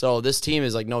 So this team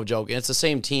is like no joke. And it's the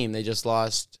same team. They just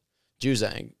lost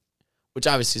Juzang, which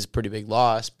obviously is a pretty big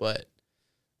loss, but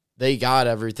they got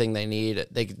everything they need.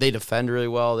 They defend really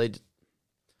well.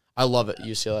 I love it,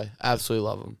 UCLA. Absolutely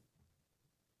love them.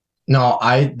 No,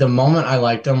 the moment I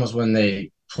liked them was when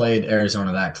they played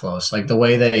Arizona that close. Like the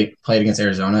way they played against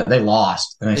Arizona, they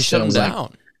lost. And They shut them down.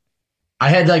 Like, I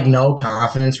had like no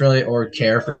confidence really or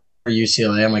care for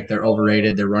UCLA. I'm like, they're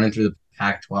overrated. They're running through the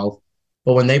Pac-12.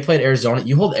 But when they played Arizona,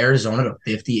 you hold Arizona to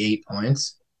 58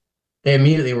 points. They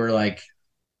immediately were like,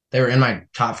 they were in my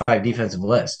top 5 defensive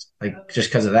list, like just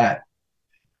because of that.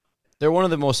 They're one of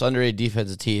the most underrated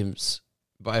defensive teams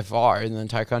by far in the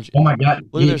entire country. Oh my God!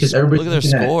 Look at their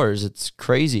scores. It's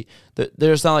crazy.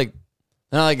 They're just not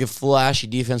like a flashy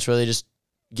defense where they just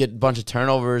get a bunch of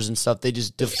turnovers and stuff. They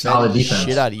just defend the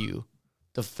shit out of you.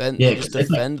 Defend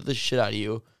the shit out of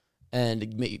you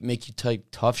and make you take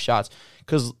tough shots.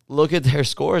 Because look at their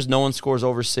scores. No one scores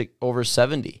over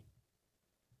 70.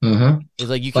 Mm-hmm. It's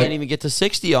like you can't even get to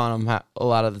 60 on them a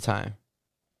lot of the time.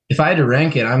 If I had to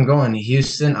rank it, I'm going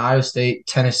Houston, Iowa State,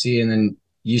 Tennessee, and then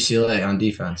UCLA on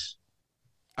defense.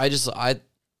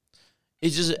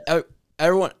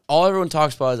 Everyone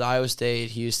talks about is Iowa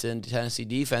State, Houston, Tennessee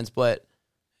defense, but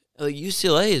like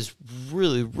UCLA is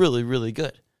really, really, really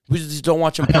good. We just don't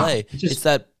watch them play.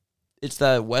 It's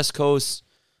that West Coast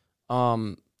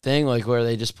thing, like where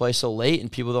they just play so late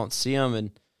and people don't see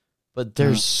them, but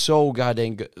they're so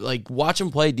goddamn good. Like watch them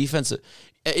play defense.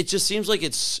 It just seems like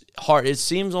it's hard. It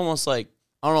seems almost like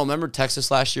I don't know. Remember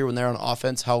Texas last year when they were on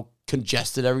offense, how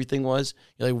congested everything was?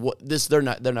 You're like, what? They're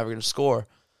never going to score.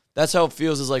 That's how it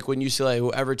feels. Is like when UCLA,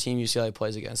 whoever team UCLA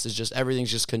plays against, is just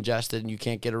everything's just congested and you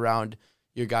can't get around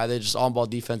your guy. They just on ball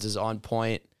defense is on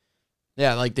point.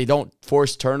 Yeah, like they don't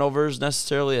force turnovers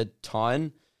necessarily a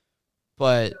ton,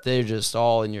 but they're just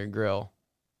all in your grill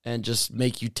and just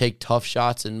make you take tough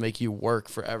shots and make you work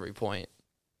for every point.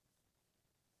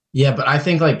 Yeah, but I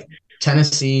think like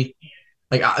Tennessee,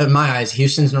 like in my eyes,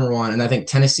 Houston's number 1, and I think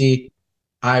Tennessee,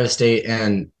 Iowa State,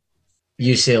 and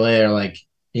UCLA are like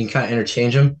you can kind of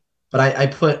interchange them. But I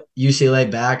put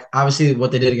UCLA back. Obviously,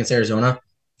 what they did against Arizona,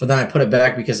 but then I put it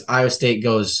back because Iowa State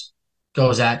goes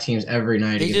at teams every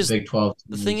night against Big 12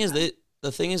 teams.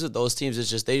 The thing is with those teams is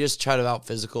just they just try to out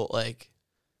physical, like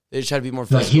they just try to be more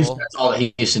physical. Houston, that's all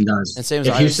that Houston does. And same as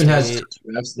if Iowa Houston State, has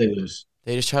reps, they lose.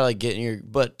 They just try to like get in your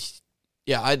but.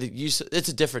 Yeah, it's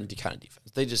a different kind of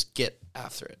defense. They just get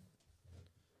after it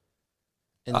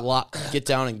and get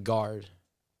down and guard.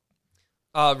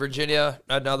 Virginia,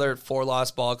 another 4-loss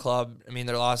ball club. I mean,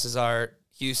 their losses are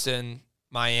Houston,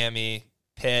 Miami,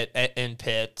 Pitt, and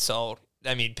Pitt. So,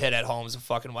 I mean, Pitt at home is a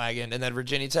fucking wagon. And then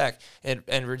Virginia Tech and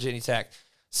Virginia Tech.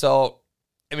 So,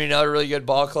 I mean, another really good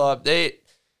ball club. They're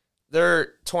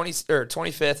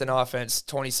 25th in offense,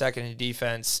 22nd in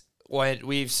defense. When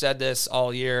we've said this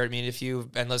all year, I mean, if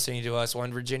you've been listening to us,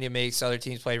 when Virginia makes other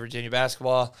teams play Virginia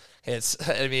basketball,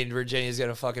 Virginia's going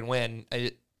to fucking win.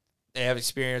 They have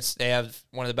experience. They have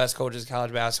one of the best coaches in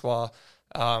college basketball.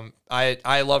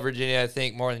 I love Virginia, I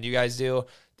think, more than you guys do.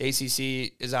 The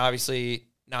ACC is obviously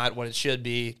not what it should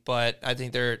be, but I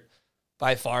think they're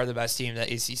by far the best team in the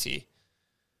ACC.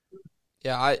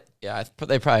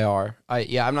 They probably are.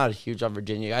 I'm not a huge on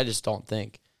Virginia. I just don't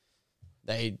think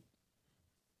they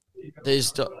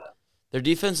just their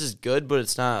defense is good, but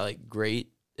it's not like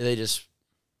great. I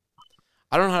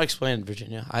don't know how to explain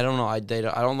Virginia. I don't know. I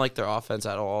don't like their offense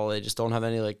at all. They just don't have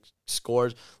any like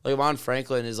scores. Like Von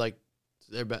Franklin is like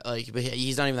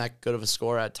he's not even that good of a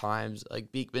scorer at times.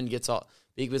 Like Beekman's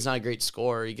not a great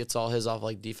scorer. He gets all his off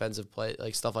like defensive play,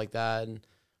 like stuff like that. And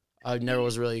I never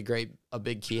was really a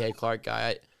big Kihei Clark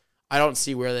guy. I don't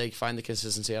see where they find the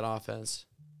consistency on offense.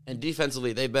 And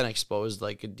defensively, they've been exposed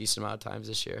like a decent amount of times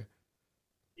this year.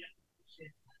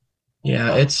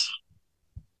 Yeah, it's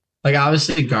like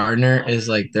obviously Gardner is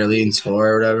like their leading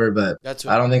scorer or whatever, but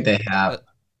I don't think they have.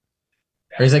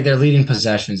 Or he's like their leading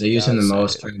possessions. They use him the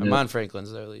most. Von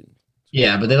Franklin's their leading.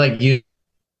 Yeah, but they like use.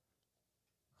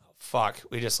 Oh, fuck,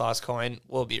 we just lost coin.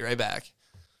 We'll be right back.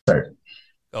 Sorry.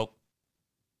 Go.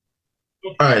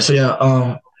 All right, so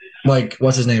yeah, like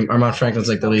what's his name? Armand Franklin's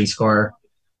like the leading scorer.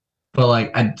 But,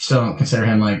 like, I still don't consider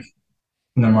him, like,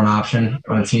 number 1 option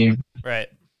on a team. Right.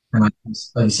 And, like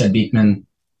you said, Beekman.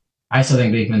 I still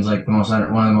think Beekman's, like, one of the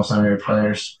most underrated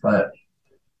players. But at the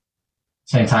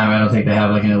same time, I don't think they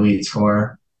have, like, an elite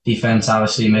scorer. Defense,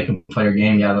 obviously, make them play your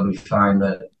game. Yeah, they'll be fine.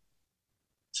 But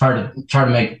it's hard to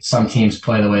make some teams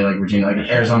play the way like Virginia, like if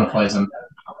Arizona plays them.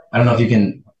 I don't know if you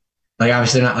can, like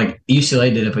obviously not like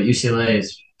UCLA did it, but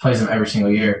plays them every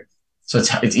single year, so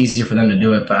it's easier for them to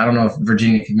do it. But I don't know if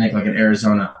Virginia could make like an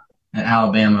Arizona and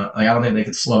Alabama. Like I don't think they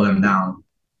could slow them down.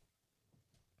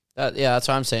 That's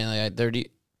what I'm saying. Like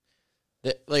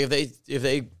like if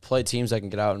they play teams that can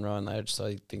get out and run, I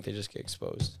think they just get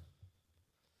exposed.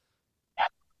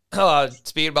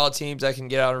 Speaking about teams that can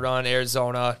get out and run,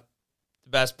 Arizona, the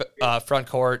best front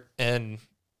court in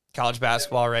college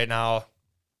basketball right now.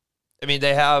 I mean,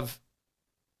 they have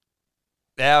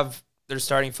their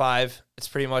starting five. It's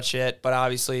pretty much it. But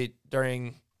obviously,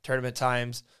 during tournament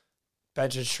times,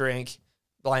 benches shrink,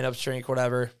 lineups shrink,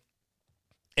 whatever.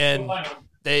 And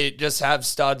they just have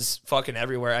studs fucking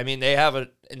everywhere. I mean, they have an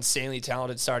insanely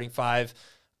talented starting five.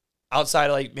 Outside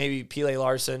of, like, maybe Pele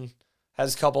Larson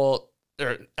has a couple,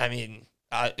 I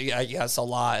guess a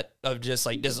lot of just,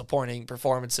 like, disappointing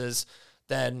performances.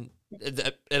 Then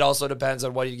it also depends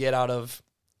on what you get out of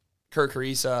Kirk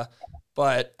Ariza.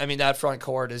 But, I mean, that front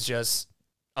court is just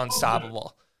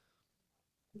unstoppable.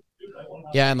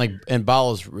 Yeah, and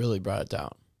Ball's really brought it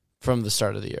down from the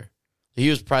start of the year. He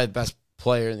was probably the best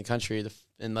player in the country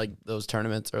in like those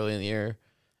tournaments early in the year,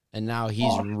 and now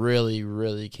he's really,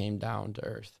 really came down to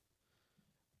earth,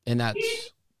 and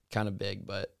that's kind of big.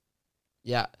 But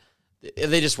yeah,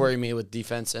 they just worry me with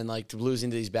defense and like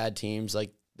losing to these bad teams.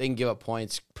 Like they can give up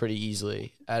points pretty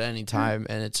easily at any time,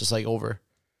 and it's just like over.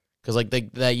 Because like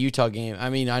that Utah game, I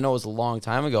mean, I know it was a long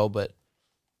time ago, but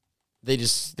they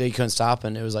couldn't stop,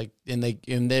 and it was like,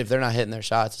 if they're not hitting their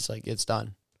shots, it's like it's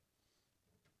done.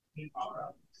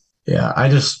 Yeah,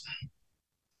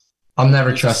 I'll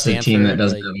never trust a team that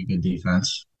doesn't have a good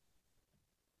defense.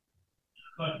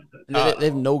 They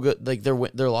have no good, like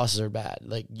their losses are bad.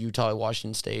 Like Utah,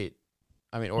 Washington State,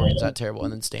 I mean Oregon's not terrible,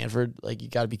 and then Stanford. Like you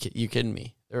got to be you kidding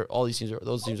me? Those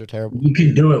teams are terrible. You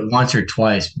can do it once or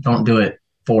twice, but don't do it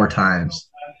 4 times.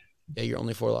 Yeah, you're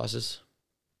only 4 losses.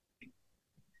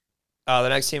 The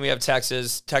next team we have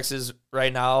Texas. Texas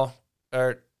right now,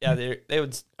 are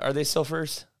they still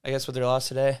first? I guess with their loss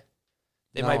today,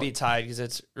 they might be tied because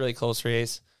it's really close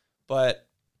race. But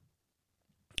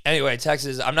anyway,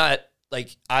 Texas. I'm not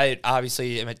like I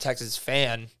obviously am a Texas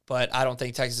fan, but I don't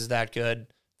think Texas is that good.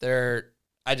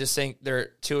 I just think they're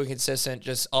too inconsistent,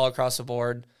 just all across the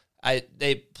board.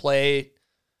 They play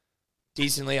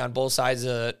decently on both sides of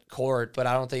the court, but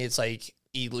I don't think it's like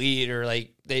elite or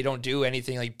like they don't do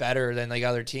anything like better than like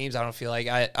other teams. I don't feel like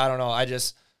I don't know. I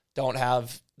just don't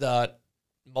have the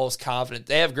most confident.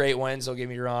 They have great wins. Don't get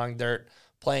me wrong. They're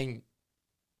playing,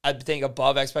 I think,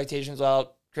 above expectations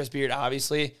without Chris Beard,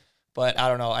 obviously, but I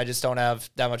don't know. I just don't have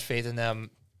that much faith in them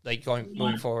like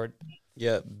moving forward.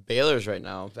 Yeah, Baylor's right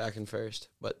now back in first,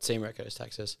 but same record as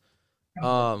Texas.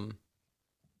 I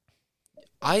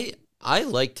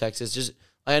like Texas. Just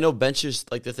I know benches,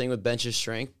 like the thing with benches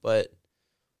shrink, but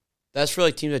that's for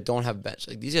like teams that don't have bench.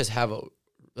 Like these guys have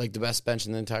the best bench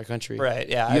in the entire country. Right?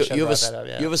 Yeah, you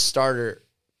have a starter.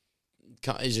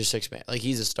 Is your 6 man? Like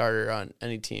he's a starter on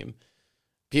any team.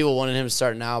 People wanted him to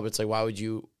start now, but it's like why would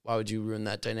you ruin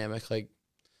that dynamic? Like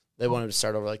they want him to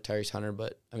start over like Tyrese Hunter,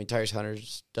 but I mean Tyrese Hunter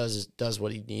does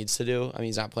what he needs to do. I mean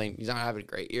he's not having a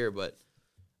great year, but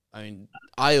I mean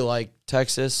I like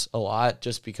Texas a lot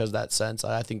just because of that sense.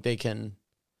 I think they can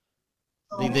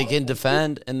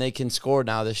defend and they can score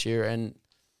now this year, and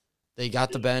they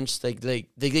got the bench. They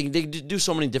do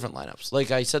so many different lineups.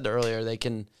 Like I said earlier,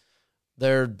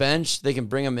 their bench, they can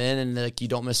bring them in and like you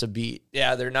don't miss a beat.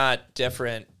 Yeah, they're not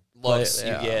different looks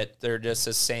you get. They're just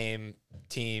the same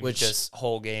team, just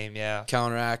whole game. Yeah,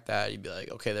 counteract that, you'd be like,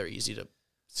 okay, they're easy to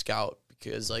scout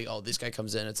because like, oh, this guy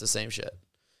comes in, it's the same shit.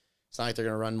 It's not like they're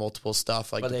gonna run multiple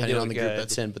stuff like depending on the group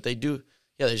that's in, but they do.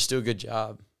 Yeah, they just do a good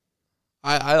job.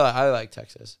 I like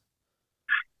Texas.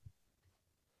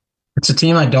 It's a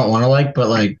team I don't want to like, but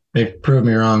like they've proved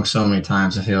me wrong so many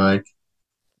times. I feel like.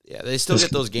 Yeah, they still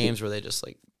get those games where they just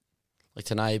like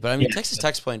tonight. But I mean, Texas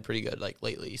Tech's playing pretty good like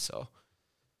lately. So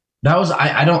that was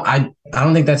I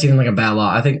don't think that's even like a bad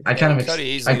law. I think could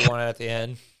easily won it at the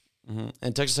end. Mm-hmm.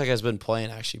 And Texas Tech has been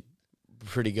playing actually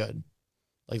pretty good,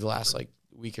 like the last like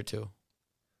week or two.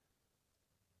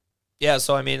 Yeah,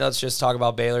 so I mean, let's just talk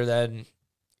about Baylor then.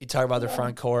 You talk about their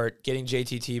front court, getting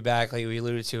JTT back like we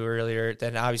alluded to earlier.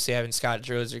 Then obviously having Scott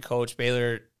Drew as your coach,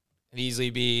 Baylor can easily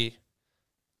be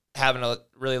having a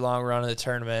really long run in the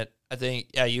tournament. I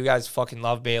think, yeah, you guys fucking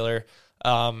love Baylor.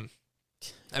 I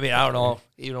mean, I don't know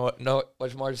even what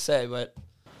much more to say, but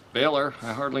Baylor,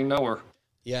 I hardly know her.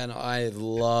 Yeah, no, I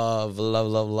love.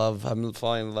 I'm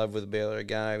falling in love with Baylor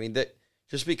again. I mean,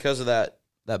 just because of that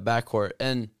backcourt,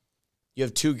 and you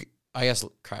have two I guess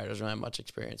Cryer doesn't have much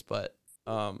experience, but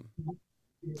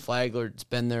Flagler's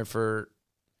been there for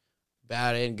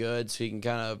bad and good, so he can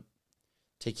kind of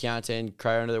take Keontae and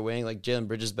Cryer under their wing. Like Jalen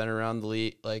Bridges has been around the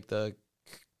league, like the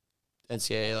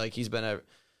NCAA, like he's been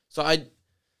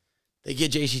they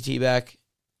get JCT back.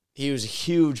 He was a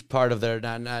huge part of their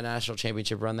national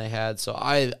championship run they had. So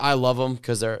I love them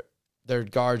because their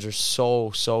guards are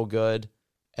so good.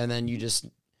 And then you just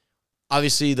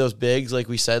obviously those bigs, like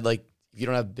we said, like you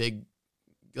don't have big,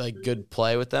 like good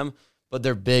play with them, but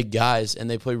they're big guys and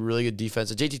they play really good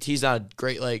defense. And JTT's not a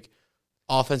great like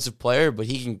offensive player, but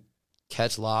he can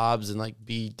catch lobs and like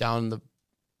be down in the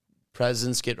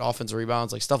presence, get offensive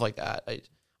rebounds, like stuff like that.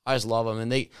 I just love them,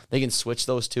 and they can switch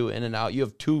those two in and out. You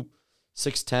have two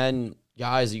 6'10"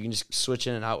 guys that you can just switch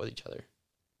in and out with each other.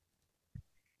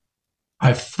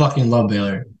 I fucking love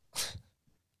Baylor.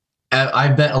 I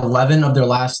bet 11 of their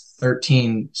last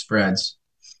 13 spreads.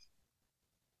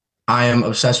 I am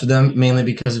obsessed with them mainly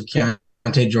because of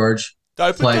Keontae George.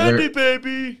 Flagler,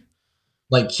 baby.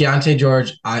 Like Keontae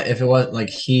George, if it was like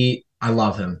I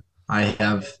love him. I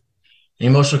have an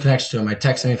emotional connection to him. I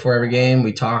text him before every game.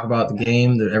 We talk about the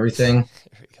game, everything.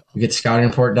 We get the scouting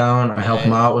report down. I help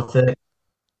him out with it.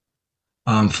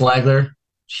 Flagler,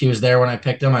 she was there when I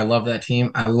picked him. I love that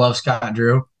team. I love Scott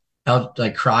Drew.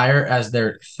 Like Cryer as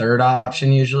their third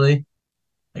option usually.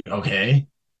 Like, okay.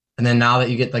 And then now that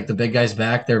you get like the big guys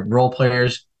back, their role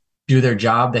players do their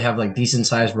job. They have like decent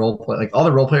sized role play. Like all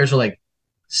the role players are like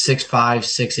 6'5",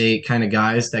 6'8" kind of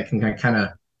guys that can kind of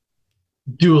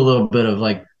do a little bit of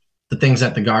like the things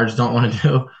that the guards don't want to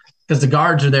do because the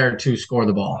guards are there to score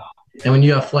the ball. And when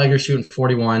you have Flagler shooting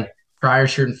 41, Cryer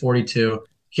shooting 42,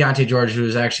 Keontae George, who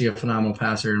is actually a phenomenal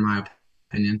passer in my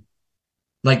opinion.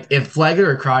 Like if Flagler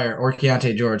or Cryer or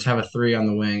Keontae George have a three on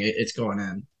the wing, it's going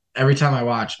in. Every time I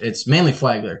watch, it's mainly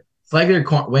Flagler. Flagler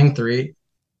wing three,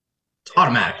 it's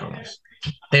automatic almost.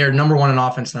 They are number one in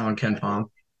offense now in Ken Pom.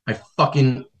 I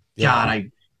fucking God,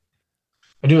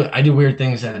 I do weird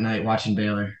things at night watching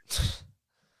Baylor.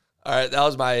 All right, that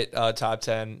was my top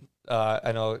 10.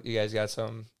 I know you guys got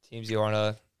some teams you want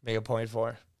to make a point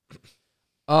for.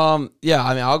 Yeah,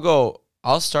 I mean,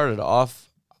 I'll start it off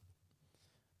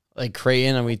like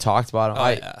Creighton, and we talked about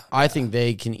them. I think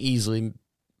they can easily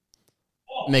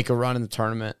make a run in the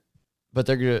tournament, but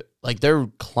they're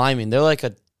climbing. They're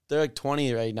like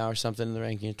 20 right now or something in the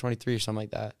ranking, 23 or something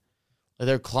like that. Like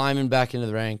they're climbing back into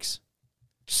the ranks,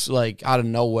 just like out of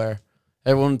nowhere.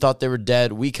 Everyone thought they were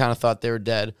dead. We kind of thought they were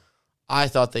dead. I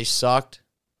thought they sucked.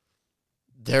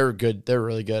 They're good. They're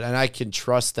really good. And I can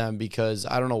trust them because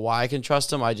I don't know why I can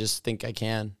trust them. I just think I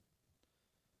can.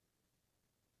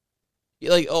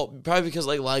 Probably because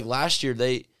like last year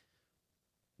they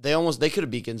could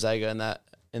have beat Gonzaga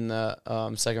in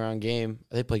the second round game.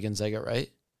 They played Gonzaga,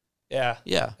 right? Yeah.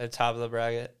 Yeah. At the top of the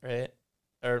bracket, right?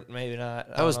 Or maybe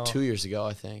not. That was 2 years ago,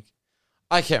 I think.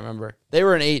 I can't remember. They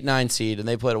were an 8-9 seed, and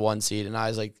they played a 1 seed, and I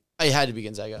was like, I had to be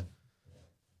Gonzaga.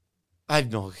 I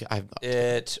have no.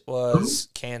 It was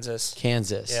Kansas.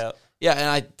 Yeah. Yeah, and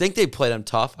I think they played them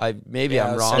tough. I'm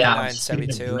wrong.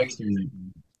 79-72.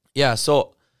 Yeah,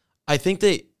 so I think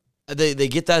they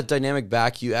get that dynamic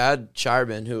back. You add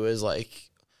Shireman, who is like,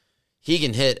 he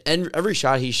can hit, and every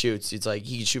shot he shoots, it's like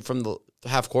he can shoot from the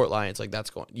half court line. It's like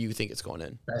you think it's going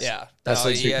in. That's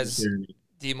like he has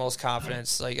the most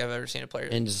confidence like I've ever seen a player.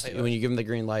 And just when you give him the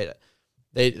green light,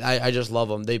 I just love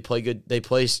them. They play good. They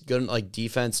play good like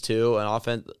defense too and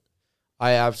offense.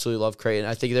 I absolutely love Creighton.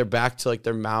 I think they're back to like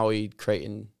their Maui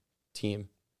Creighton team.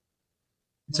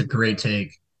 It's a great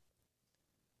take.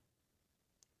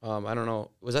 I don't know.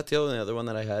 Was that the only other one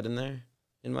that I had in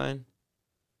mind?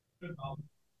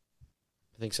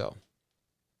 I think so.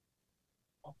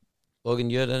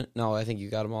 Logan, you had no. I think you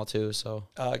got them all too. So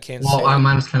Kansas State.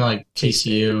 Mine was kind of like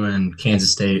TCU and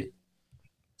Kansas State.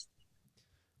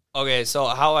 Okay, so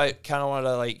how I kind of want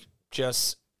to like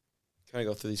just kind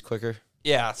of go through these quicker.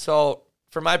 Yeah. So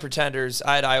for my pretenders,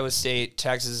 I had Iowa State,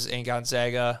 Texas, and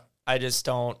Gonzaga. I just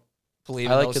don't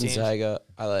believe. I in like those Gonzaga. Teams.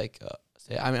 I like.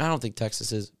 I mean, I don't think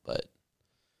Texas is, but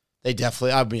they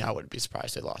definitely. I mean, I wouldn't be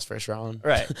surprised they lost first round.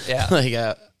 Right.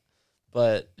 Yeah.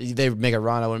 But they make a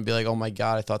run. I wouldn't be like, oh my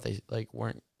God, I thought they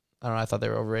weren't. I don't know. I thought they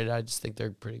were overrated. I just think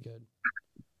they're pretty good.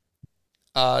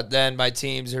 Then my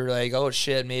teams are like, oh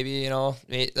shit, maybe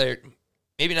they're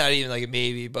maybe not even like a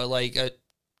maybe, but like a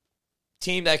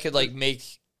team that could like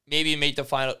make the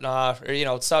final,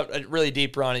 or some a really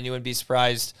deep run, and you wouldn't be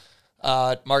surprised.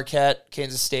 Marquette,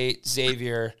 Kansas State,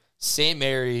 Xavier, St.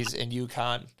 Mary's, and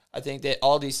UConn. I think that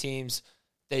all these teams,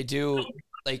 they do.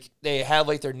 Like, they have,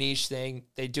 like, their niche thing.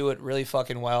 They do it really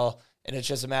fucking well, and it's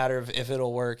just a matter of if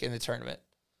it'll work in the tournament.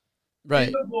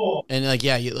 Right. And like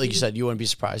you said, you wouldn't be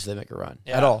surprised if they make a run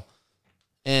Yeah. at all.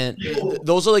 And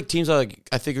those are like teams that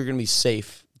I think are going to be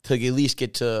safe to at least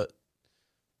get to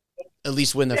at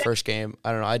least win their first game.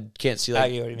 I don't know. I can't see I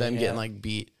get what you them mean, getting like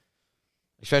beat,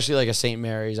 especially like a St.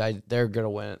 Mary's. They're going to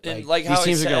win. And Like how these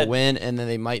teams I are going said- to win, and then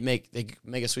they might make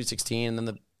a Sweet 16, and then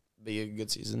they'll be a good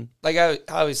season. Like I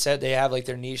always said, they have like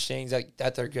their niche things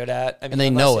that they're good at. I mean, And they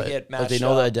unless know they it. get Like they matched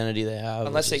know the up- identity they have.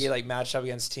 unless which they is- get like matched up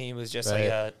against a team who's just Right.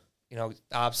 like a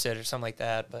opposite or something like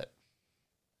that. But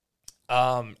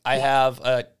I have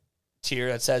a tier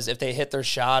that says if they hit their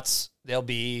shots, they'll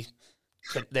be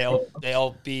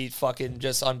fucking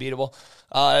just unbeatable.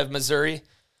 I have Missouri,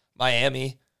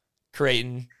 Miami,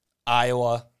 Creighton,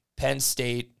 Iowa, Penn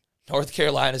State, North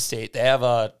Carolina State. They have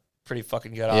a pretty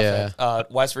fucking good offense.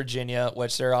 West Virginia,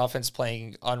 which their offense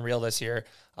playing unreal this year.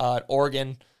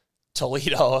 Oregon,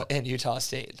 Toledo, and Utah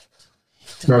State.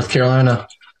 North Carolina.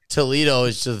 Toledo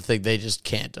is just the thing they just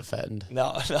can't defend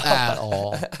No. at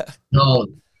all. No,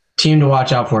 team to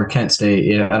watch out for, Kent State.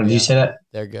 Yeah, did you say that?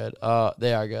 They're good.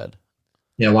 They are good.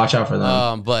 Yeah, watch out for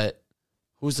them. But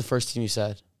who's the first team you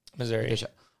said? Missouri.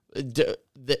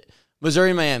 Missouri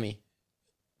and Miami.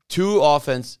 Two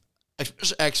offense,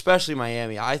 especially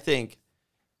Miami. I think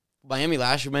Miami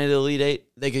last year made the Elite Eight.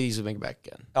 They could easily make it back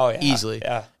again. Oh, yeah. Easily.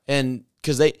 Yeah. And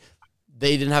because they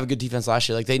didn't have a good defense last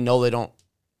year. Like they know they don't.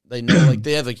 They know like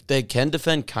they can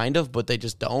defend kind of, but they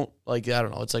just don't. Like I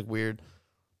don't know. It's like weird.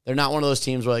 They're not one of those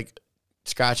teams where like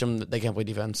scratch them. They can't play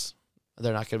defense.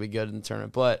 They're not going to be good in the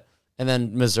tournament. And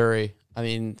then Missouri. I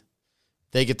mean,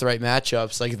 they get the right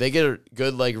matchups. Like if they get a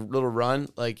good like little run,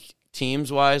 like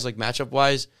teams wise, like matchup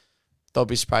wise, they'll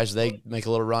be surprised if they make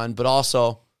a little run. But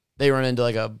also they run into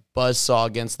like a buzzsaw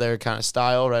against their kind of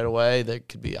style right away. They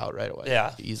could be out right away.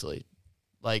 Yeah. Easily.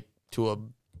 Like to a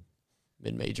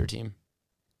mid-major team.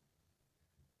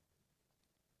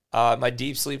 My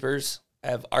deep sleepers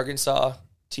have Arkansas,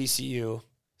 TCU,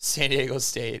 San Diego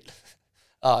State,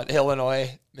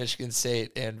 Illinois, Michigan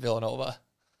State, and Villanova.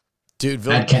 Dude,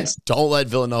 don't let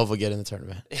Villanova get in the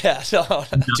tournament. Yeah, no.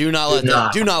 Do not let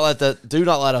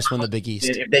us win the Big East.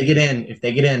 If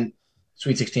they get in,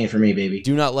 Sweet 16 for me, baby.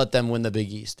 Do not let them win the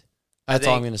Big East. That's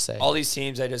all I'm going to say. All these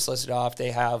teams I just listed off,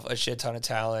 they have a shit ton of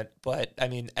talent, but I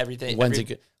mean everything. When's it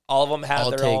good? All of them have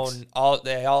All their it takes. own.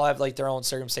 They all have like their own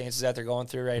circumstances that they're going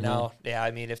through right Mm-hmm. now. Yeah,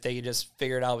 I mean if they could just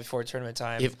figure it out before tournament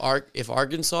time. If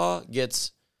Arkansas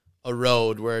gets a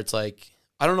road where it's like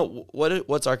I don't know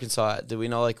what's Arkansas at. Do we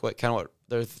know like what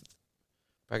their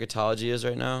bracketology is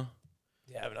right now?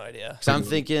 Yeah, I have no idea. Because I'm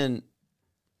thinking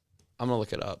I'm gonna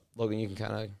look it up. Logan, you can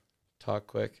kind of talk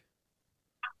quick.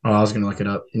 Oh, I was gonna look it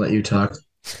up and let you talk.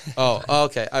 Oh,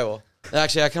 okay. I will.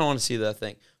 Actually, I kind of want to see that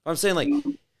thing. I'm saying like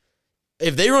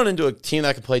if they run into a team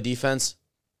that can play defense,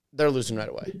 they're losing right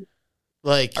away.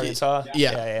 Like Arkansas?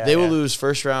 Yeah, they will lose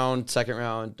first round, second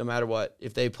round, no matter what,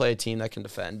 if they play a team that can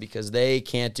defend because they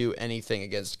can't do anything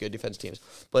against good defense teams.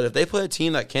 But if they play a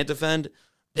team that can't defend,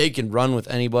 they can run with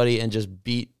anybody and just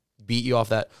beat you off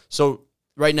that. So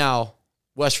right now,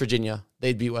 West Virginia,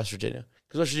 they'd beat West Virginia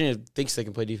because West Virginia thinks they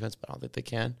can play defense, but I don't think they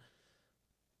can.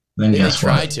 Then They guess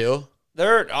try what? to.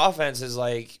 Their offense is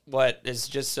like what is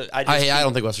just. I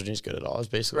don't think West Virginia's good at all. It's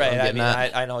basically what right. I'm I getting mean,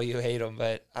 at. I know you hate them,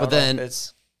 but I But don't know then- if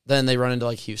it's Then they run into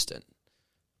like Houston,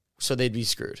 so they'd be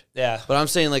screwed. yeah. But I'm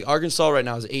saying like Arkansas right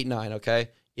now is 8-9. Okay,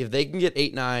 if they can get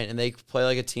 8-9 and they play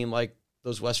like a team like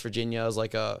those West Virginias,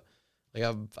 like a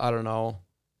I don't know,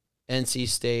 NC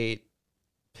State,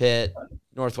 Pitt,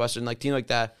 Northwestern, like team like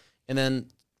that, and then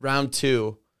round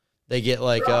 2 they get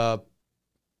like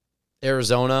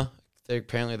Arizona.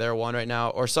 They're 1 right now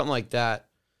or something like that,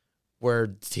 where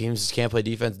teams just can't play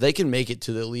defense. They can make it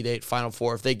to the Elite Eight, Final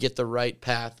Four if they get the right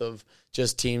path of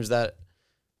just teams that.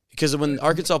 Because when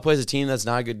Arkansas plays a team that's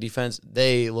not a good defense,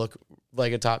 they look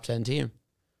like a top 10 team.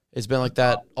 It's been like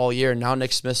that all year. Now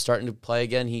Nick Smith's starting to play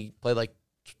again. He played like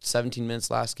 17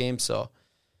 minutes last game, so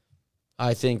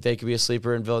I think they could be a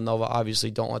sleeper. In Villanova,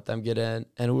 obviously, don't let them get in.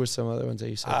 And who were some other ones that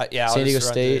you said? Yeah, San I'll Diego just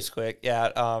run through State. this quick.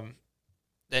 Yeah.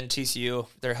 Then TCU,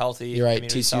 they're healthy. You're right. I mean,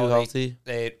 we TCU saw healthy.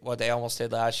 what they almost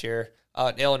did last year.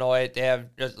 Illinois, they have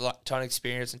a ton of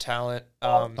experience and talent.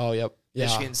 Oh, yep. Yeah.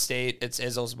 Michigan State, it's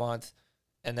Izzo's month.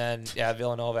 And then,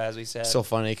 Villanova, as we said. So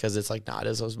funny because it's like not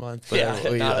Izzo's month, but Yeah,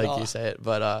 not at like all. you say it.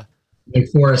 But Big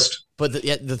Forest.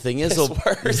 the thing is, It's though,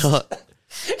 worse.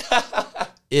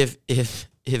 if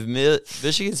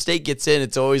Michigan State gets in,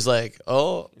 it's always like,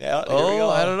 here we go.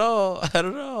 I don't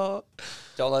know.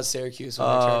 Don't let Syracuse win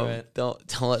the tournament. Don't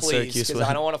let Please, Syracuse because win.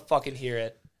 I don't want to fucking hear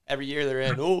it. Every year they're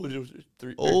in.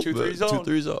 They're 2-3 zone.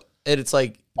 2-3 zone. And it's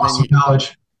like Boston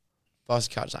College.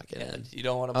 Boston College not getting Yeah, in. you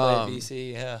don't want to play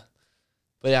BC. Yeah.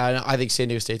 But yeah, I think San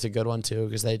Diego State's a good one too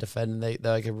because they defend and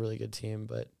they're like a really good team.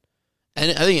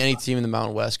 And I think any team in the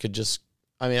Mountain West could just.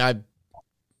 I mean, I'm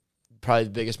probably the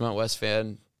biggest Mountain West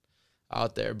fan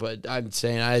out there, but I'm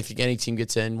saying I think any team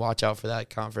gets in, watch out for that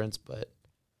conference. But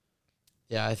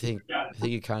yeah, I think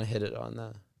you kind of hit it on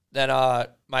that. Then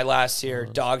my last tier,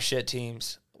 dog shit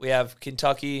teams. We have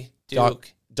Kentucky,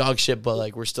 Duke. Dog shit, but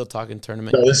like we're still talking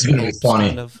tournament. So this is gonna be funny.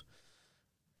 Kind of.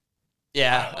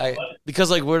 Yeah, Because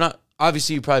like we're not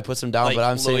obviously you probably put some down, like but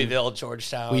I'm saying Louisville,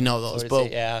 Georgetown. we know those. Florida But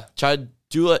State, yeah, try to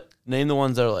do it. Name the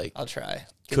ones that are like I'll try.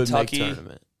 could Kentucky, make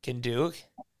tournament. can Duke.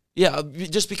 Yeah,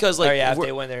 just because like If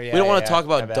they win there, we don't want to talk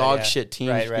about my bad, dog shit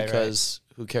teams Right. because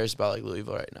who cares about like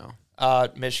Louisville right now?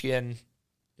 Michigan,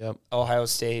 Yep, Ohio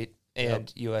State, and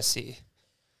USC.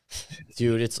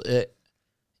 dude,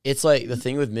 it's like the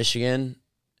thing with Michigan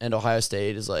and Ohio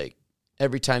State is like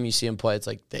every time you see them play, it's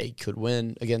like they could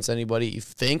win against anybody. You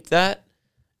think that,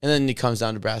 and then it comes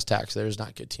down to brass tacks. There's not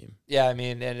a good team. Yeah, I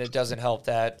mean, and it doesn't help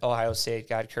that Ohio State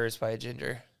got cursed by a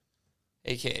ginger,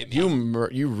 aka me.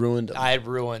 You ruined them. I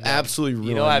ruined them.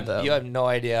 Absolutely ruined them. You have no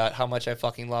idea how much I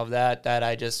fucking love that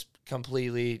I just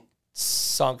completely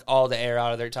sunk all the air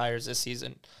out of their tires this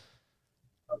season.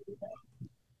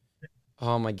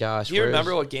 Oh my gosh! Do you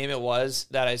remember what game it was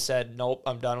that I said, nope,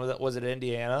 I'm done with it? Was it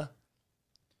Indiana?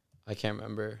 I can't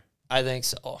remember. I think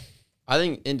so. I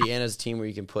think Indiana's a team where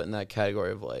you can put in that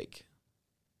category of like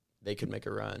they could make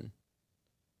a run.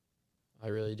 I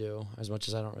really do. As much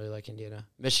as I don't really like Indiana.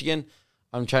 Michigan,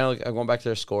 I'm going back to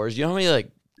their scores. You know how many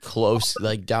like close,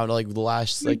 like down to like the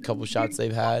last like couple shots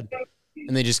they've had,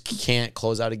 and they just can't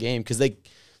close out a game because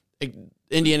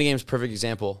Indiana game's a perfect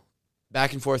example.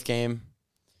 Back and forth game.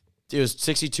 It was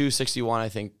 62-61, I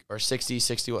think, or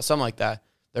 60-61, something like that.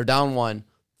 They're down 1,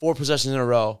 4 possessions in a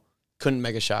row, couldn't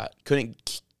make a shot.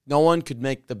 No one could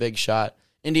make the big shot.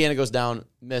 Indiana goes down,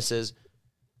 misses,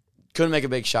 couldn't make a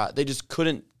big shot. They just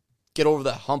couldn't get over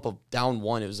the hump of down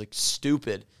 1. It was like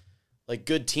stupid. Like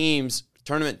good teams,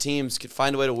 tournament teams could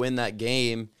find a way to win that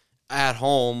game at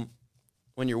home.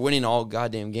 When you're winning all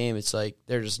goddamn game, it's like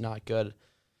they're just not good.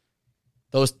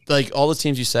 Those like all the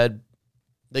teams you said,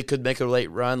 they could make a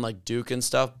late run like Duke and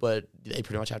stuff, but they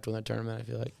pretty much have to win that tournament, I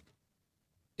feel like.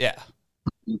 Yeah.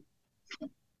 I'm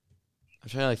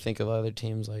trying to like think of other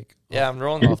teams like I'm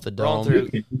rolling off the dome. rolling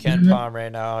through Ken Palm right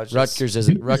now. It's just- Rutgers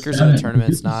in the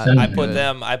tournament's not. I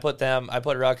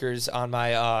put Rutgers on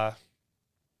my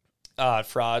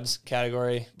frauds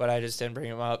category, but I just didn't bring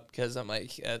them up because I'm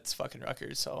like, it's fucking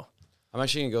Rutgers. So I'm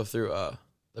actually gonna go through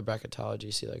the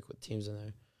bracketology, see like what teams in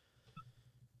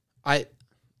there.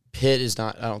 Pitt is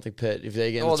not. I don't think Pitt. If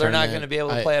they get, they're not going to be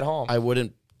able to play at home. I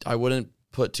wouldn't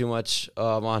put too much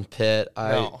on Pitt.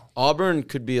 No. Auburn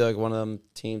could be like one of them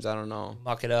teams. I don't know.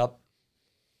 Muck it up.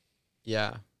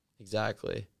 Yeah,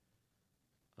 exactly.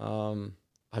 I'm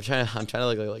trying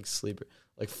to like sleeper.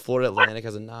 Like Florida Atlantic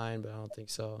has a 9, but I don't think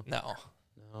so.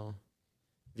 No.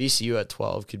 VCU at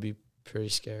 12 could be pretty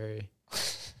scary.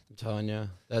 I'm telling you,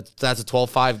 that's a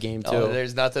 12-5 game too.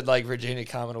 There's nothing like Virginia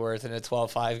Commonwealth in a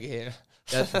 12-5 game.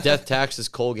 Death Taxes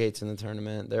Colgate's in the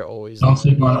tournament. They're always Don't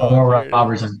sleep on Oral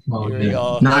Roberts. Here we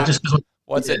go. Not just because.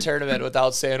 What's a tournament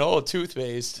without saying,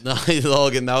 toothpaste? No,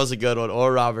 Logan, that was a good one.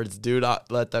 Or Roberts, do not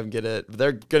let them get it.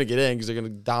 They're gonna get in because they're gonna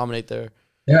dominate their.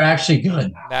 They're actually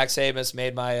good. Max Amos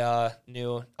made my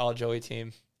new All Joey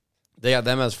team. They got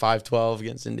them as 5-12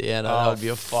 against Indiana. That would be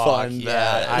a fun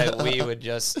bet. We would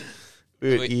just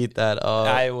eat that up.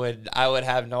 I would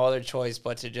have no other choice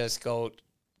but to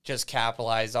just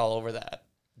capitalize all over that.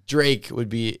 Drake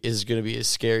is going to be a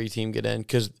scary team get in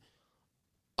because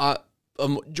a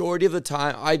majority of the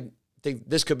time, I think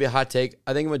this could be a hot take.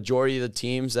 I think a majority of the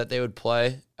teams that they would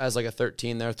play as like a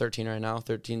 13, they're 13 right now,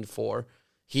 13-4.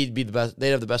 He'd be the best. They'd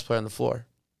have the best player on the floor.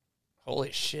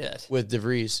 Holy shit! With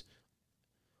DeVries,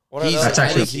 what are That's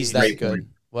actually he's that good.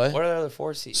 What? What are the other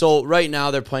 4 seeds? So right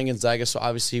now they're playing Gonzaga, so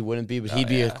obviously he wouldn't be, but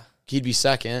he'd be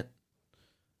second.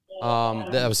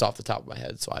 That was off the top of my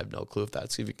head, so I have no clue if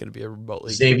that's even going to be a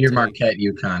remotely. Xavier Marquette,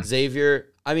 UConn.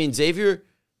 Xavier. I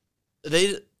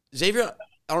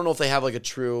don't know if they have like a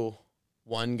true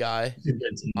one guy.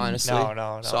 Honestly,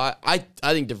 no. So I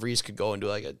think DeVries could go and do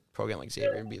like a program like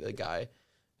Xavier and be the guy.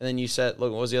 And then you said,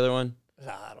 look, what was the other one?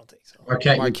 Nah, I don't think so.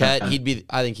 Marquette.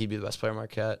 I think he'd be the best player.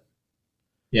 Marquette.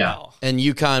 Yeah. No. And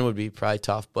UConn would be probably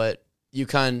tough, but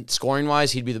UConn scoring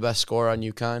wise, he'd be the best scorer on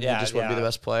UConn. Yeah, he just wouldn't be the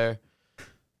best player.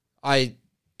 And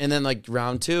then like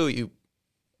round 2,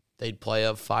 they'd play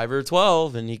a 5 or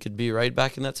 12, and he could be right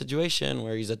back in that situation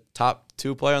where he's a top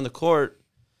 2 player on the court.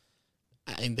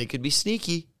 And they could be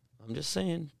sneaky. I'm just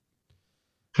saying.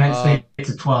 Penn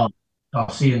State's a 12. I'll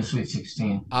see you in the Sweet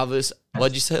 16.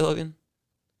 What'd you say, Logan?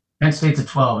 Penn State's a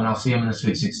 12, and I'll see them in the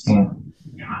Sweet 16.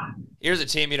 Here's a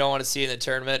team you don't want to see in the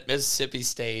tournament: Mississippi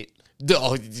State.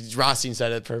 Oh, Rothstein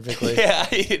said it perfectly. Yeah,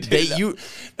 it's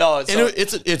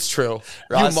true.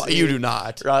 You do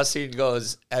not. Rothstein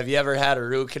goes, "Have you ever had a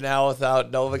root canal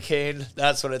without Novocaine?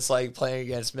 That's what it's like playing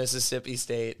against Mississippi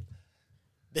State."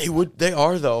 They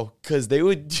are though, because they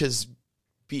would just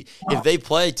be if they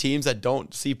play teams that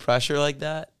don't see pressure like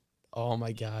that. Oh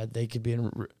my God, they could be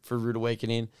in for rude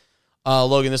awakening.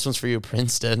 Logan, this one's for you,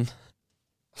 Princeton.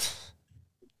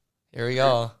 Here we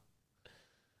go.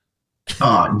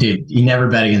 Oh, dude, you never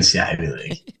bet against the Ivy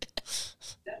League.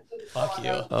 Fuck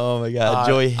you. Oh my God,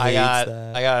 Joey hates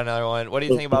that. I got another one. What do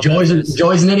you think about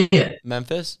Joey's an idiot.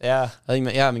 Memphis? Yeah, I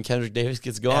mean Kendrick Davis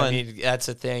gets going. I mean, that's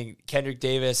the thing. Kendrick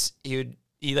Davis, he would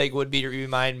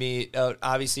remind me.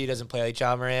 Obviously, he doesn't play like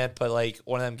John Morant, but like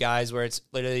one of them guys where it's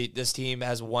literally this team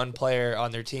has one player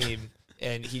on their team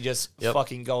and he just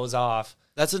fucking goes off.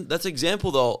 That's an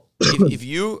example though. If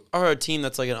you are a team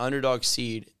that's like an underdog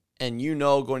seed and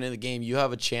going into the game you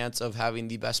have a chance of having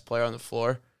the best player on the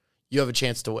floor, you have a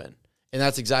chance to win. And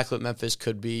that's exactly what Memphis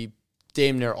could be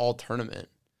damn near all tournament.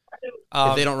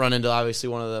 If they don't run into obviously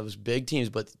one of those big teams,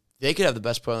 but they could have the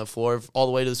best player on the floor all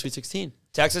the way to the Sweet 16.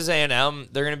 Texas A&M,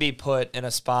 they're going to be put in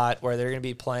a spot where they're going to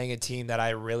be playing a team that I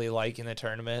really like in the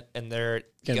tournament, and they're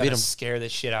going to scare the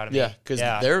shit out of me. Yeah, because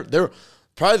they're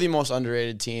probably the most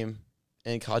underrated team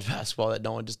in college basketball that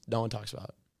no one talks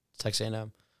about. Texas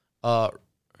A&M.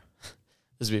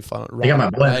 This would be fun. They got my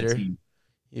boy on the team.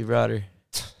 You brought her.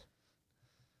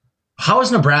 How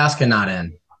is Nebraska not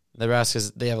in? They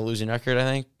have a losing record, I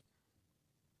think.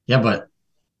 Yeah, but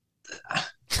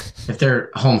if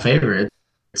they're home favorite,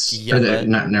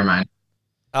 never mind.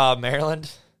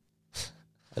 Maryland.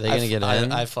 Are they going to get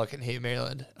in? I fucking hate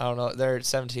Maryland. I don't know. They're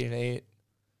 17-8.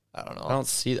 I don't know. I don't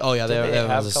see. Oh yeah, they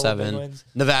have a 7.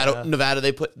 Nevada.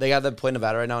 They got them play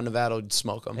Nevada right now. Nevada would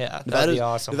smoke them. Yeah, that'd be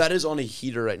awesome. Nevada's on a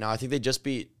heater right now. I think they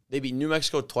beat New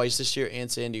Mexico twice this year and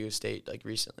San Diego State like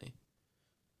recently.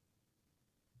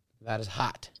 Nevada's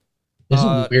hot. This is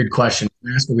a weird question.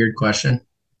 Can I ask a weird question?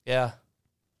 Yeah.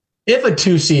 If a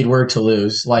 2 seed were to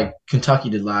lose, like Kentucky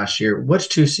did last year, which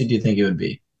 2 seed do you think it would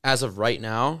be? As of right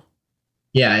now?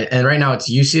 Yeah, and right now it's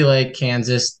UCLA,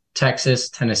 Kansas, Texas,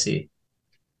 Tennessee.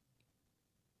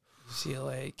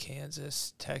 UCLA,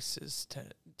 Kansas, Texas,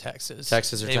 Texas.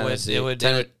 Texas or Tennessee. It would.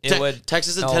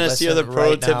 Texas and Tennessee are the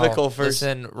prototypical first.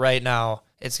 Listen, right now,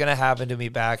 it's going to happen to me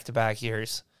back-to-back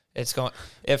years. It's going.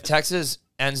 If Texas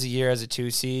ends the year as a 2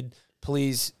 seed,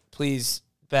 please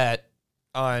bet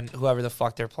on whoever the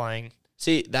fuck they're playing.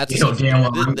 See, that's it's a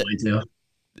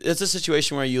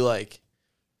situation where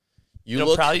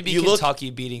it'll probably be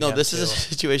Kentucky beating them. No, this is a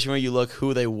situation where you look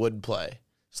who they would play.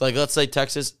 So, let's say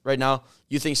Texas right now,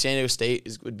 you think San Diego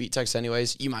State would beat Texas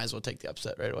anyways, you might as well take the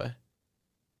upset right away.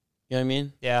 You know what I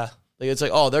mean? Yeah. It's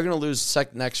like, oh, they're going to lose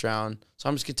next round, so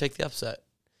I'm just going to take the upset.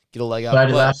 Get a leg up.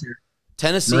 Last year.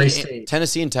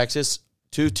 Tennessee and Texas,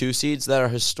 two seeds that are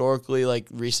historically,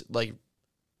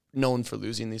 known for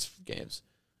losing these games.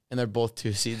 And they're both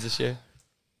 2 seeds this year.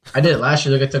 I did it last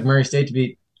year. I took Murray State to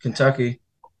beat Kentucky.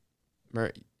 In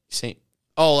the second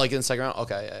round?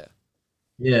 Okay, yeah.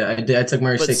 Yeah, I did. I took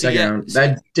Murray State second round.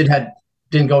 I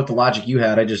didn't go with the logic you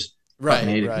had. I just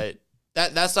hated it.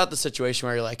 That's not the situation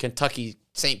where you're like Kentucky,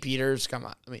 St. Peter's. Come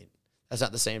on, I mean that's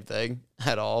not the same thing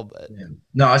at all. But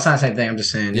no, it's not the same thing. I'm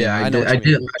just saying. Yeah, I did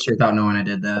it last year without knowing I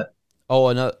did that.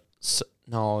 Oh, no,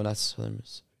 that's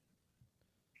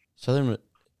Southern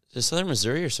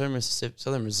Missouri or Southern Mississippi?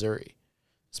 Southern Missouri.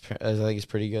 I think it's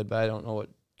pretty good, but I don't know what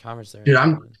conference they're in.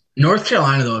 Dude, North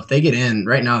Carolina, though, if they get in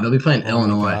right now, they'll be playing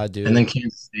Illinois and then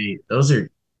Kansas State. Those are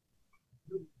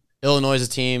Illinois is a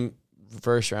team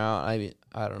first round.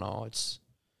 I don't know.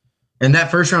 And that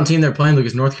first round team they're playing, Luke,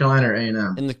 is North Carolina or A&M.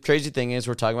 And the crazy thing is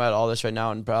we're talking about all this right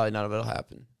now, and probably none of it will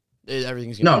happen.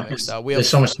 Everything's going to be mixed up. We have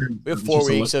 4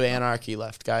 weeks of anarchy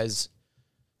left, guys.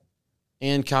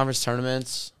 And conference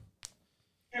tournaments.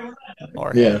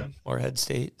 Morehead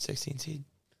State, 16 seed.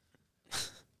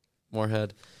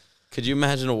 Morehead. Could you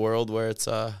imagine a world where it's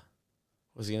what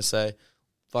was he gonna say?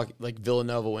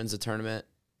 Villanova wins the tournament.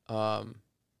 I'm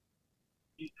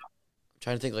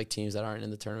trying to think teams that aren't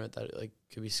in the tournament that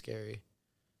could be scary.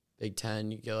 Big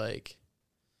Ten, you get I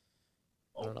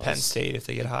don't know. Penn State if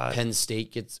they get hot. Penn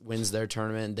State wins their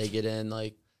tournament, they get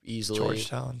in easily.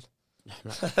 Georgetown.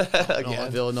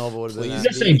 Villanova would have been. You're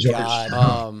just saying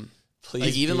Georgetown.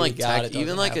 Please, even a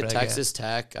Texas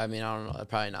Tech. I mean, I don't know.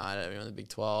 Probably not. I mean, the Big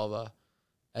 12,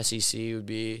 SEC would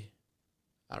be.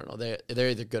 I don't know. They're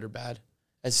either good or bad.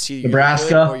 SEC,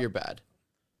 Nebraska, or you're bad.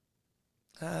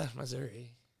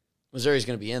 Missouri. Missouri's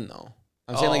going to be in though.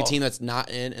 I'm saying like a team that's not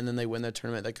in, and then they win the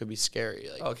tournament. That could be scary.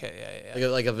 Like, okay, yeah.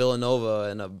 Like a Villanova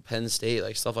and a Penn State,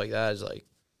 like stuff like that is like,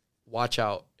 watch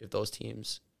out if those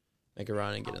teams make a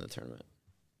run and get in the tournament.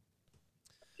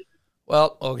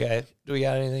 Well, okay. Do we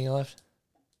got anything left?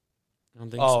 I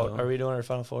don't think so. Are we doing our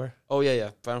Final Four? Oh, yeah.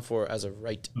 Final Four as of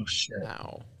right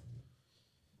now.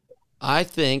 I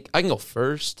think I can go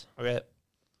first. Okay.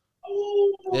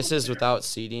 This is without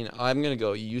seeding. I'm going to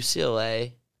go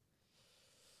UCLA.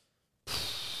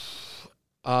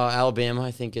 Alabama,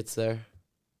 I think it's there.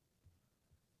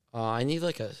 I need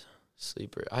like a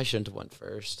sleeper. I shouldn't have went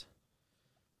first.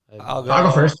 I'll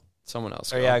go first. Someone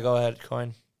else. Oh, yeah, go ahead,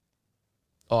 Coin.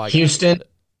 Oh, Houston.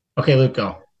 Okay, Luke,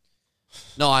 go.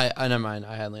 No, I never mind.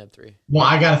 I only had 3. Well,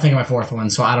 I got to think of my 4th one,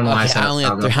 so I don't know why I said I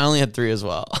only had 3 as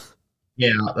well.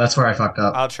 Yeah, that's where I fucked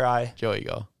up. I'll try. Joey,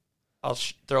 go. I'll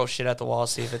throw shit at the wall,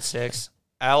 see if it sticks.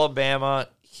 Alabama,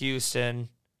 Houston.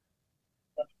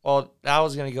 Well, I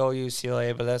was going to go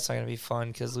UCLA, but that's not going to be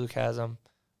fun because Luke has them.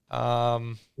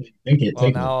 Now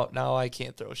I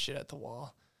can't throw shit at the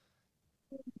wall.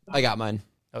 I got mine.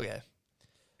 Okay,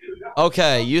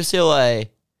 UCLA.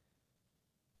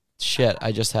 Shit,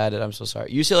 I just had it. I'm so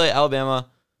sorry. UCLA, Alabama,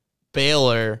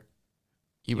 Baylor.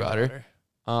 You brought her.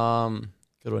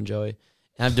 Good one, Joey.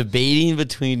 And I'm debating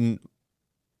between.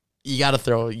 You got to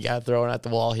throw it at the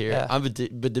wall here. Yeah. I'm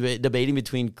debating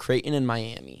between Creighton and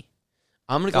Miami.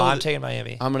 I'm taking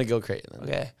Miami. I'm gonna go Creighton. Then.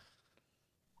 Okay.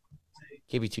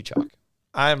 Can't be too chalk.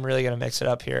 I'm really gonna mix it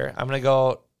up here. I'm gonna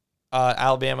go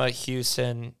Alabama,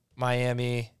 Houston,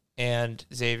 Miami, and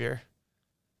Xavier.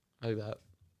 I like that.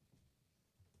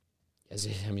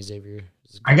 Yeah, Xavier.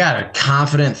 I got a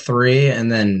confident 3,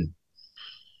 and then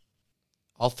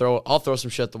I'll throw some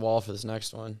shit at the wall for this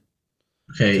next one.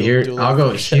 Okay, I'll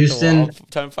go Houston.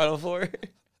 Time Final Four.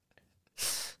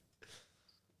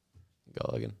 Go,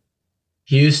 Logan.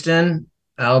 Houston,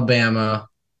 Alabama,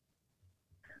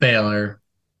 Baylor.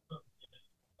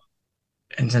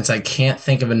 And since I can't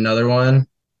think of another one,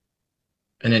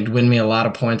 and it'd win me a lot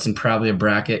of points and probably a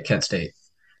bracket, Kent State.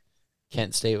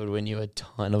 Kent State would win you a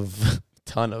ton of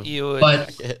But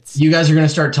brackets. You guys are going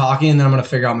to start talking, and then I'm going to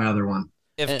figure out my other one.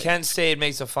 If Kent State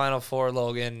makes a Final Four,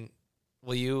 Logan,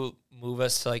 will you move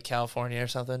us to like California or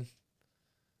something?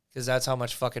 Because that's how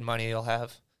much fucking money you'll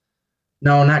have.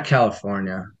 No, not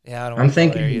California. Yeah, I don't. I'm want to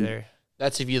thinking go there either.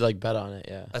 That's if you like bet on it.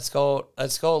 Yeah. Let's go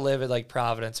live at like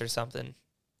Providence or something.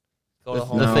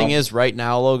 The thing is, right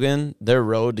now, Logan, their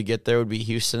road to get there would be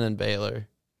Houston and Baylor.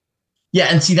 Yeah,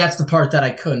 and see, that's the part that I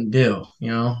couldn't do.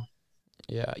 Yeah,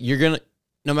 you're gonna.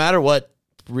 No matter what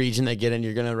region they get in,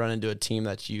 you're gonna run into a team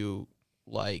that you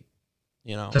like.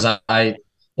 Because I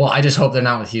just hope they're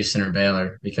not with Houston or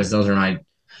Baylor because those are my.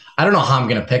 I don't know how I'm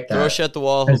gonna pick that. Throw shit at the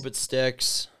wall, hope it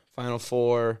sticks. Final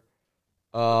Four.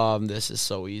 This is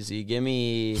so easy. Give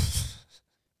me.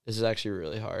 This is actually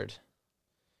really hard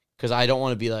because I don't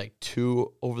want to be like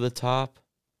too over the top.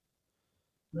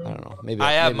 I don't know. Maybe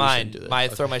I have maybe mine. Okay.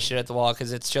 Throw my shit at the wall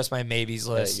because it's just my maybes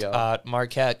list. There you go.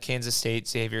 Marquette, Kansas State,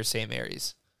 Xavier, St.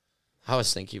 Mary's. I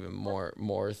was thinking even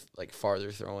more like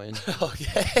farther throwing.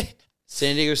 Okay.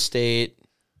 San Diego State.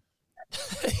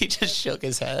 He just shook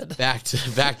his head. Back to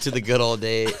the good old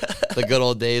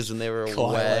days when they were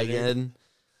wagging.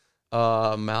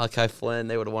 Malachi Flynn,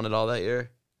 they would have won it all that year.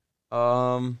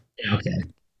 Yeah, okay.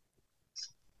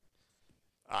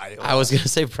 I was gonna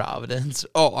say Providence.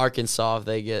 Oh, Arkansas if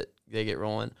they get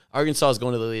rolling. Arkansas is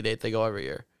going to the Elite Eight. They go every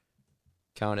year.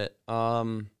 Count it.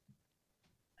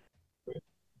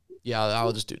 Yeah,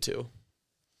 I'll just do 2.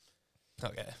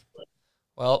 Okay.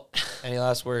 Well, any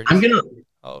last words? I'm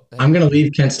gonna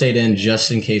leave Kent State in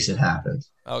just in case it happens.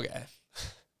 Okay.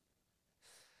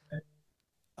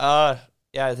 Yeah,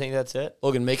 I think that's it.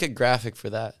 Logan, make a graphic for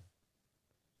that.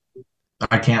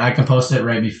 I can't. I can post it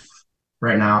right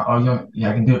now. Oh,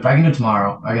 yeah, I can do it. But I can do it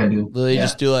tomorrow. I gotta do. Literally,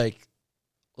 just do like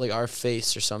our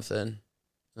face or something, and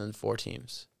then 4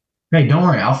 teams. Hey, don't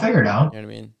worry. I'll figure it out. You know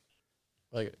what I mean?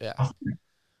 Like, yeah. I'll figure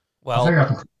Well,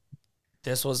 out.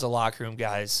 this was the Locker Room,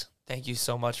 guys. Thank you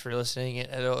so much for listening.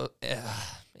 And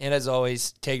as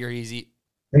always, take her easy.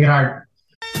 Take it hard.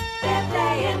 They're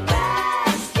playing basketball.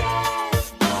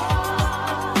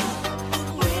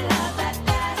 We love that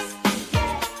basketball.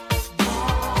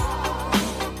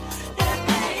 They're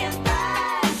playing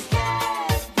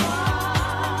basketball.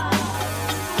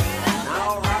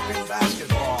 Now rocking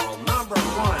basketball, number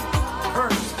 1,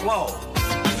 Curtis Blow.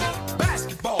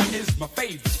 Basketball is my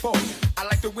favorite sport. I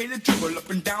like the way they dribble up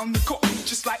and down the court,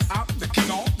 just like I'm the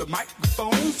king on the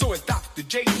microphone. So it's Dr.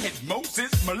 J and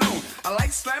Moses Malone. I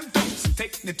like slam dunks and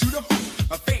taking it to to the hoop.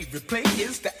 My favorite play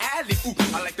is the alley oop.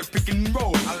 I like the pick and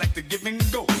roll. I like the give and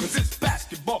go. Cause it's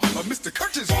basketball. Mr.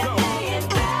 Kirch's flow. Playing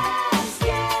basketball.